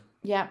 Monday.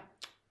 Yeah.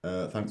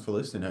 Thanks for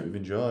listening. Hope you've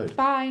enjoyed.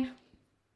 Bye.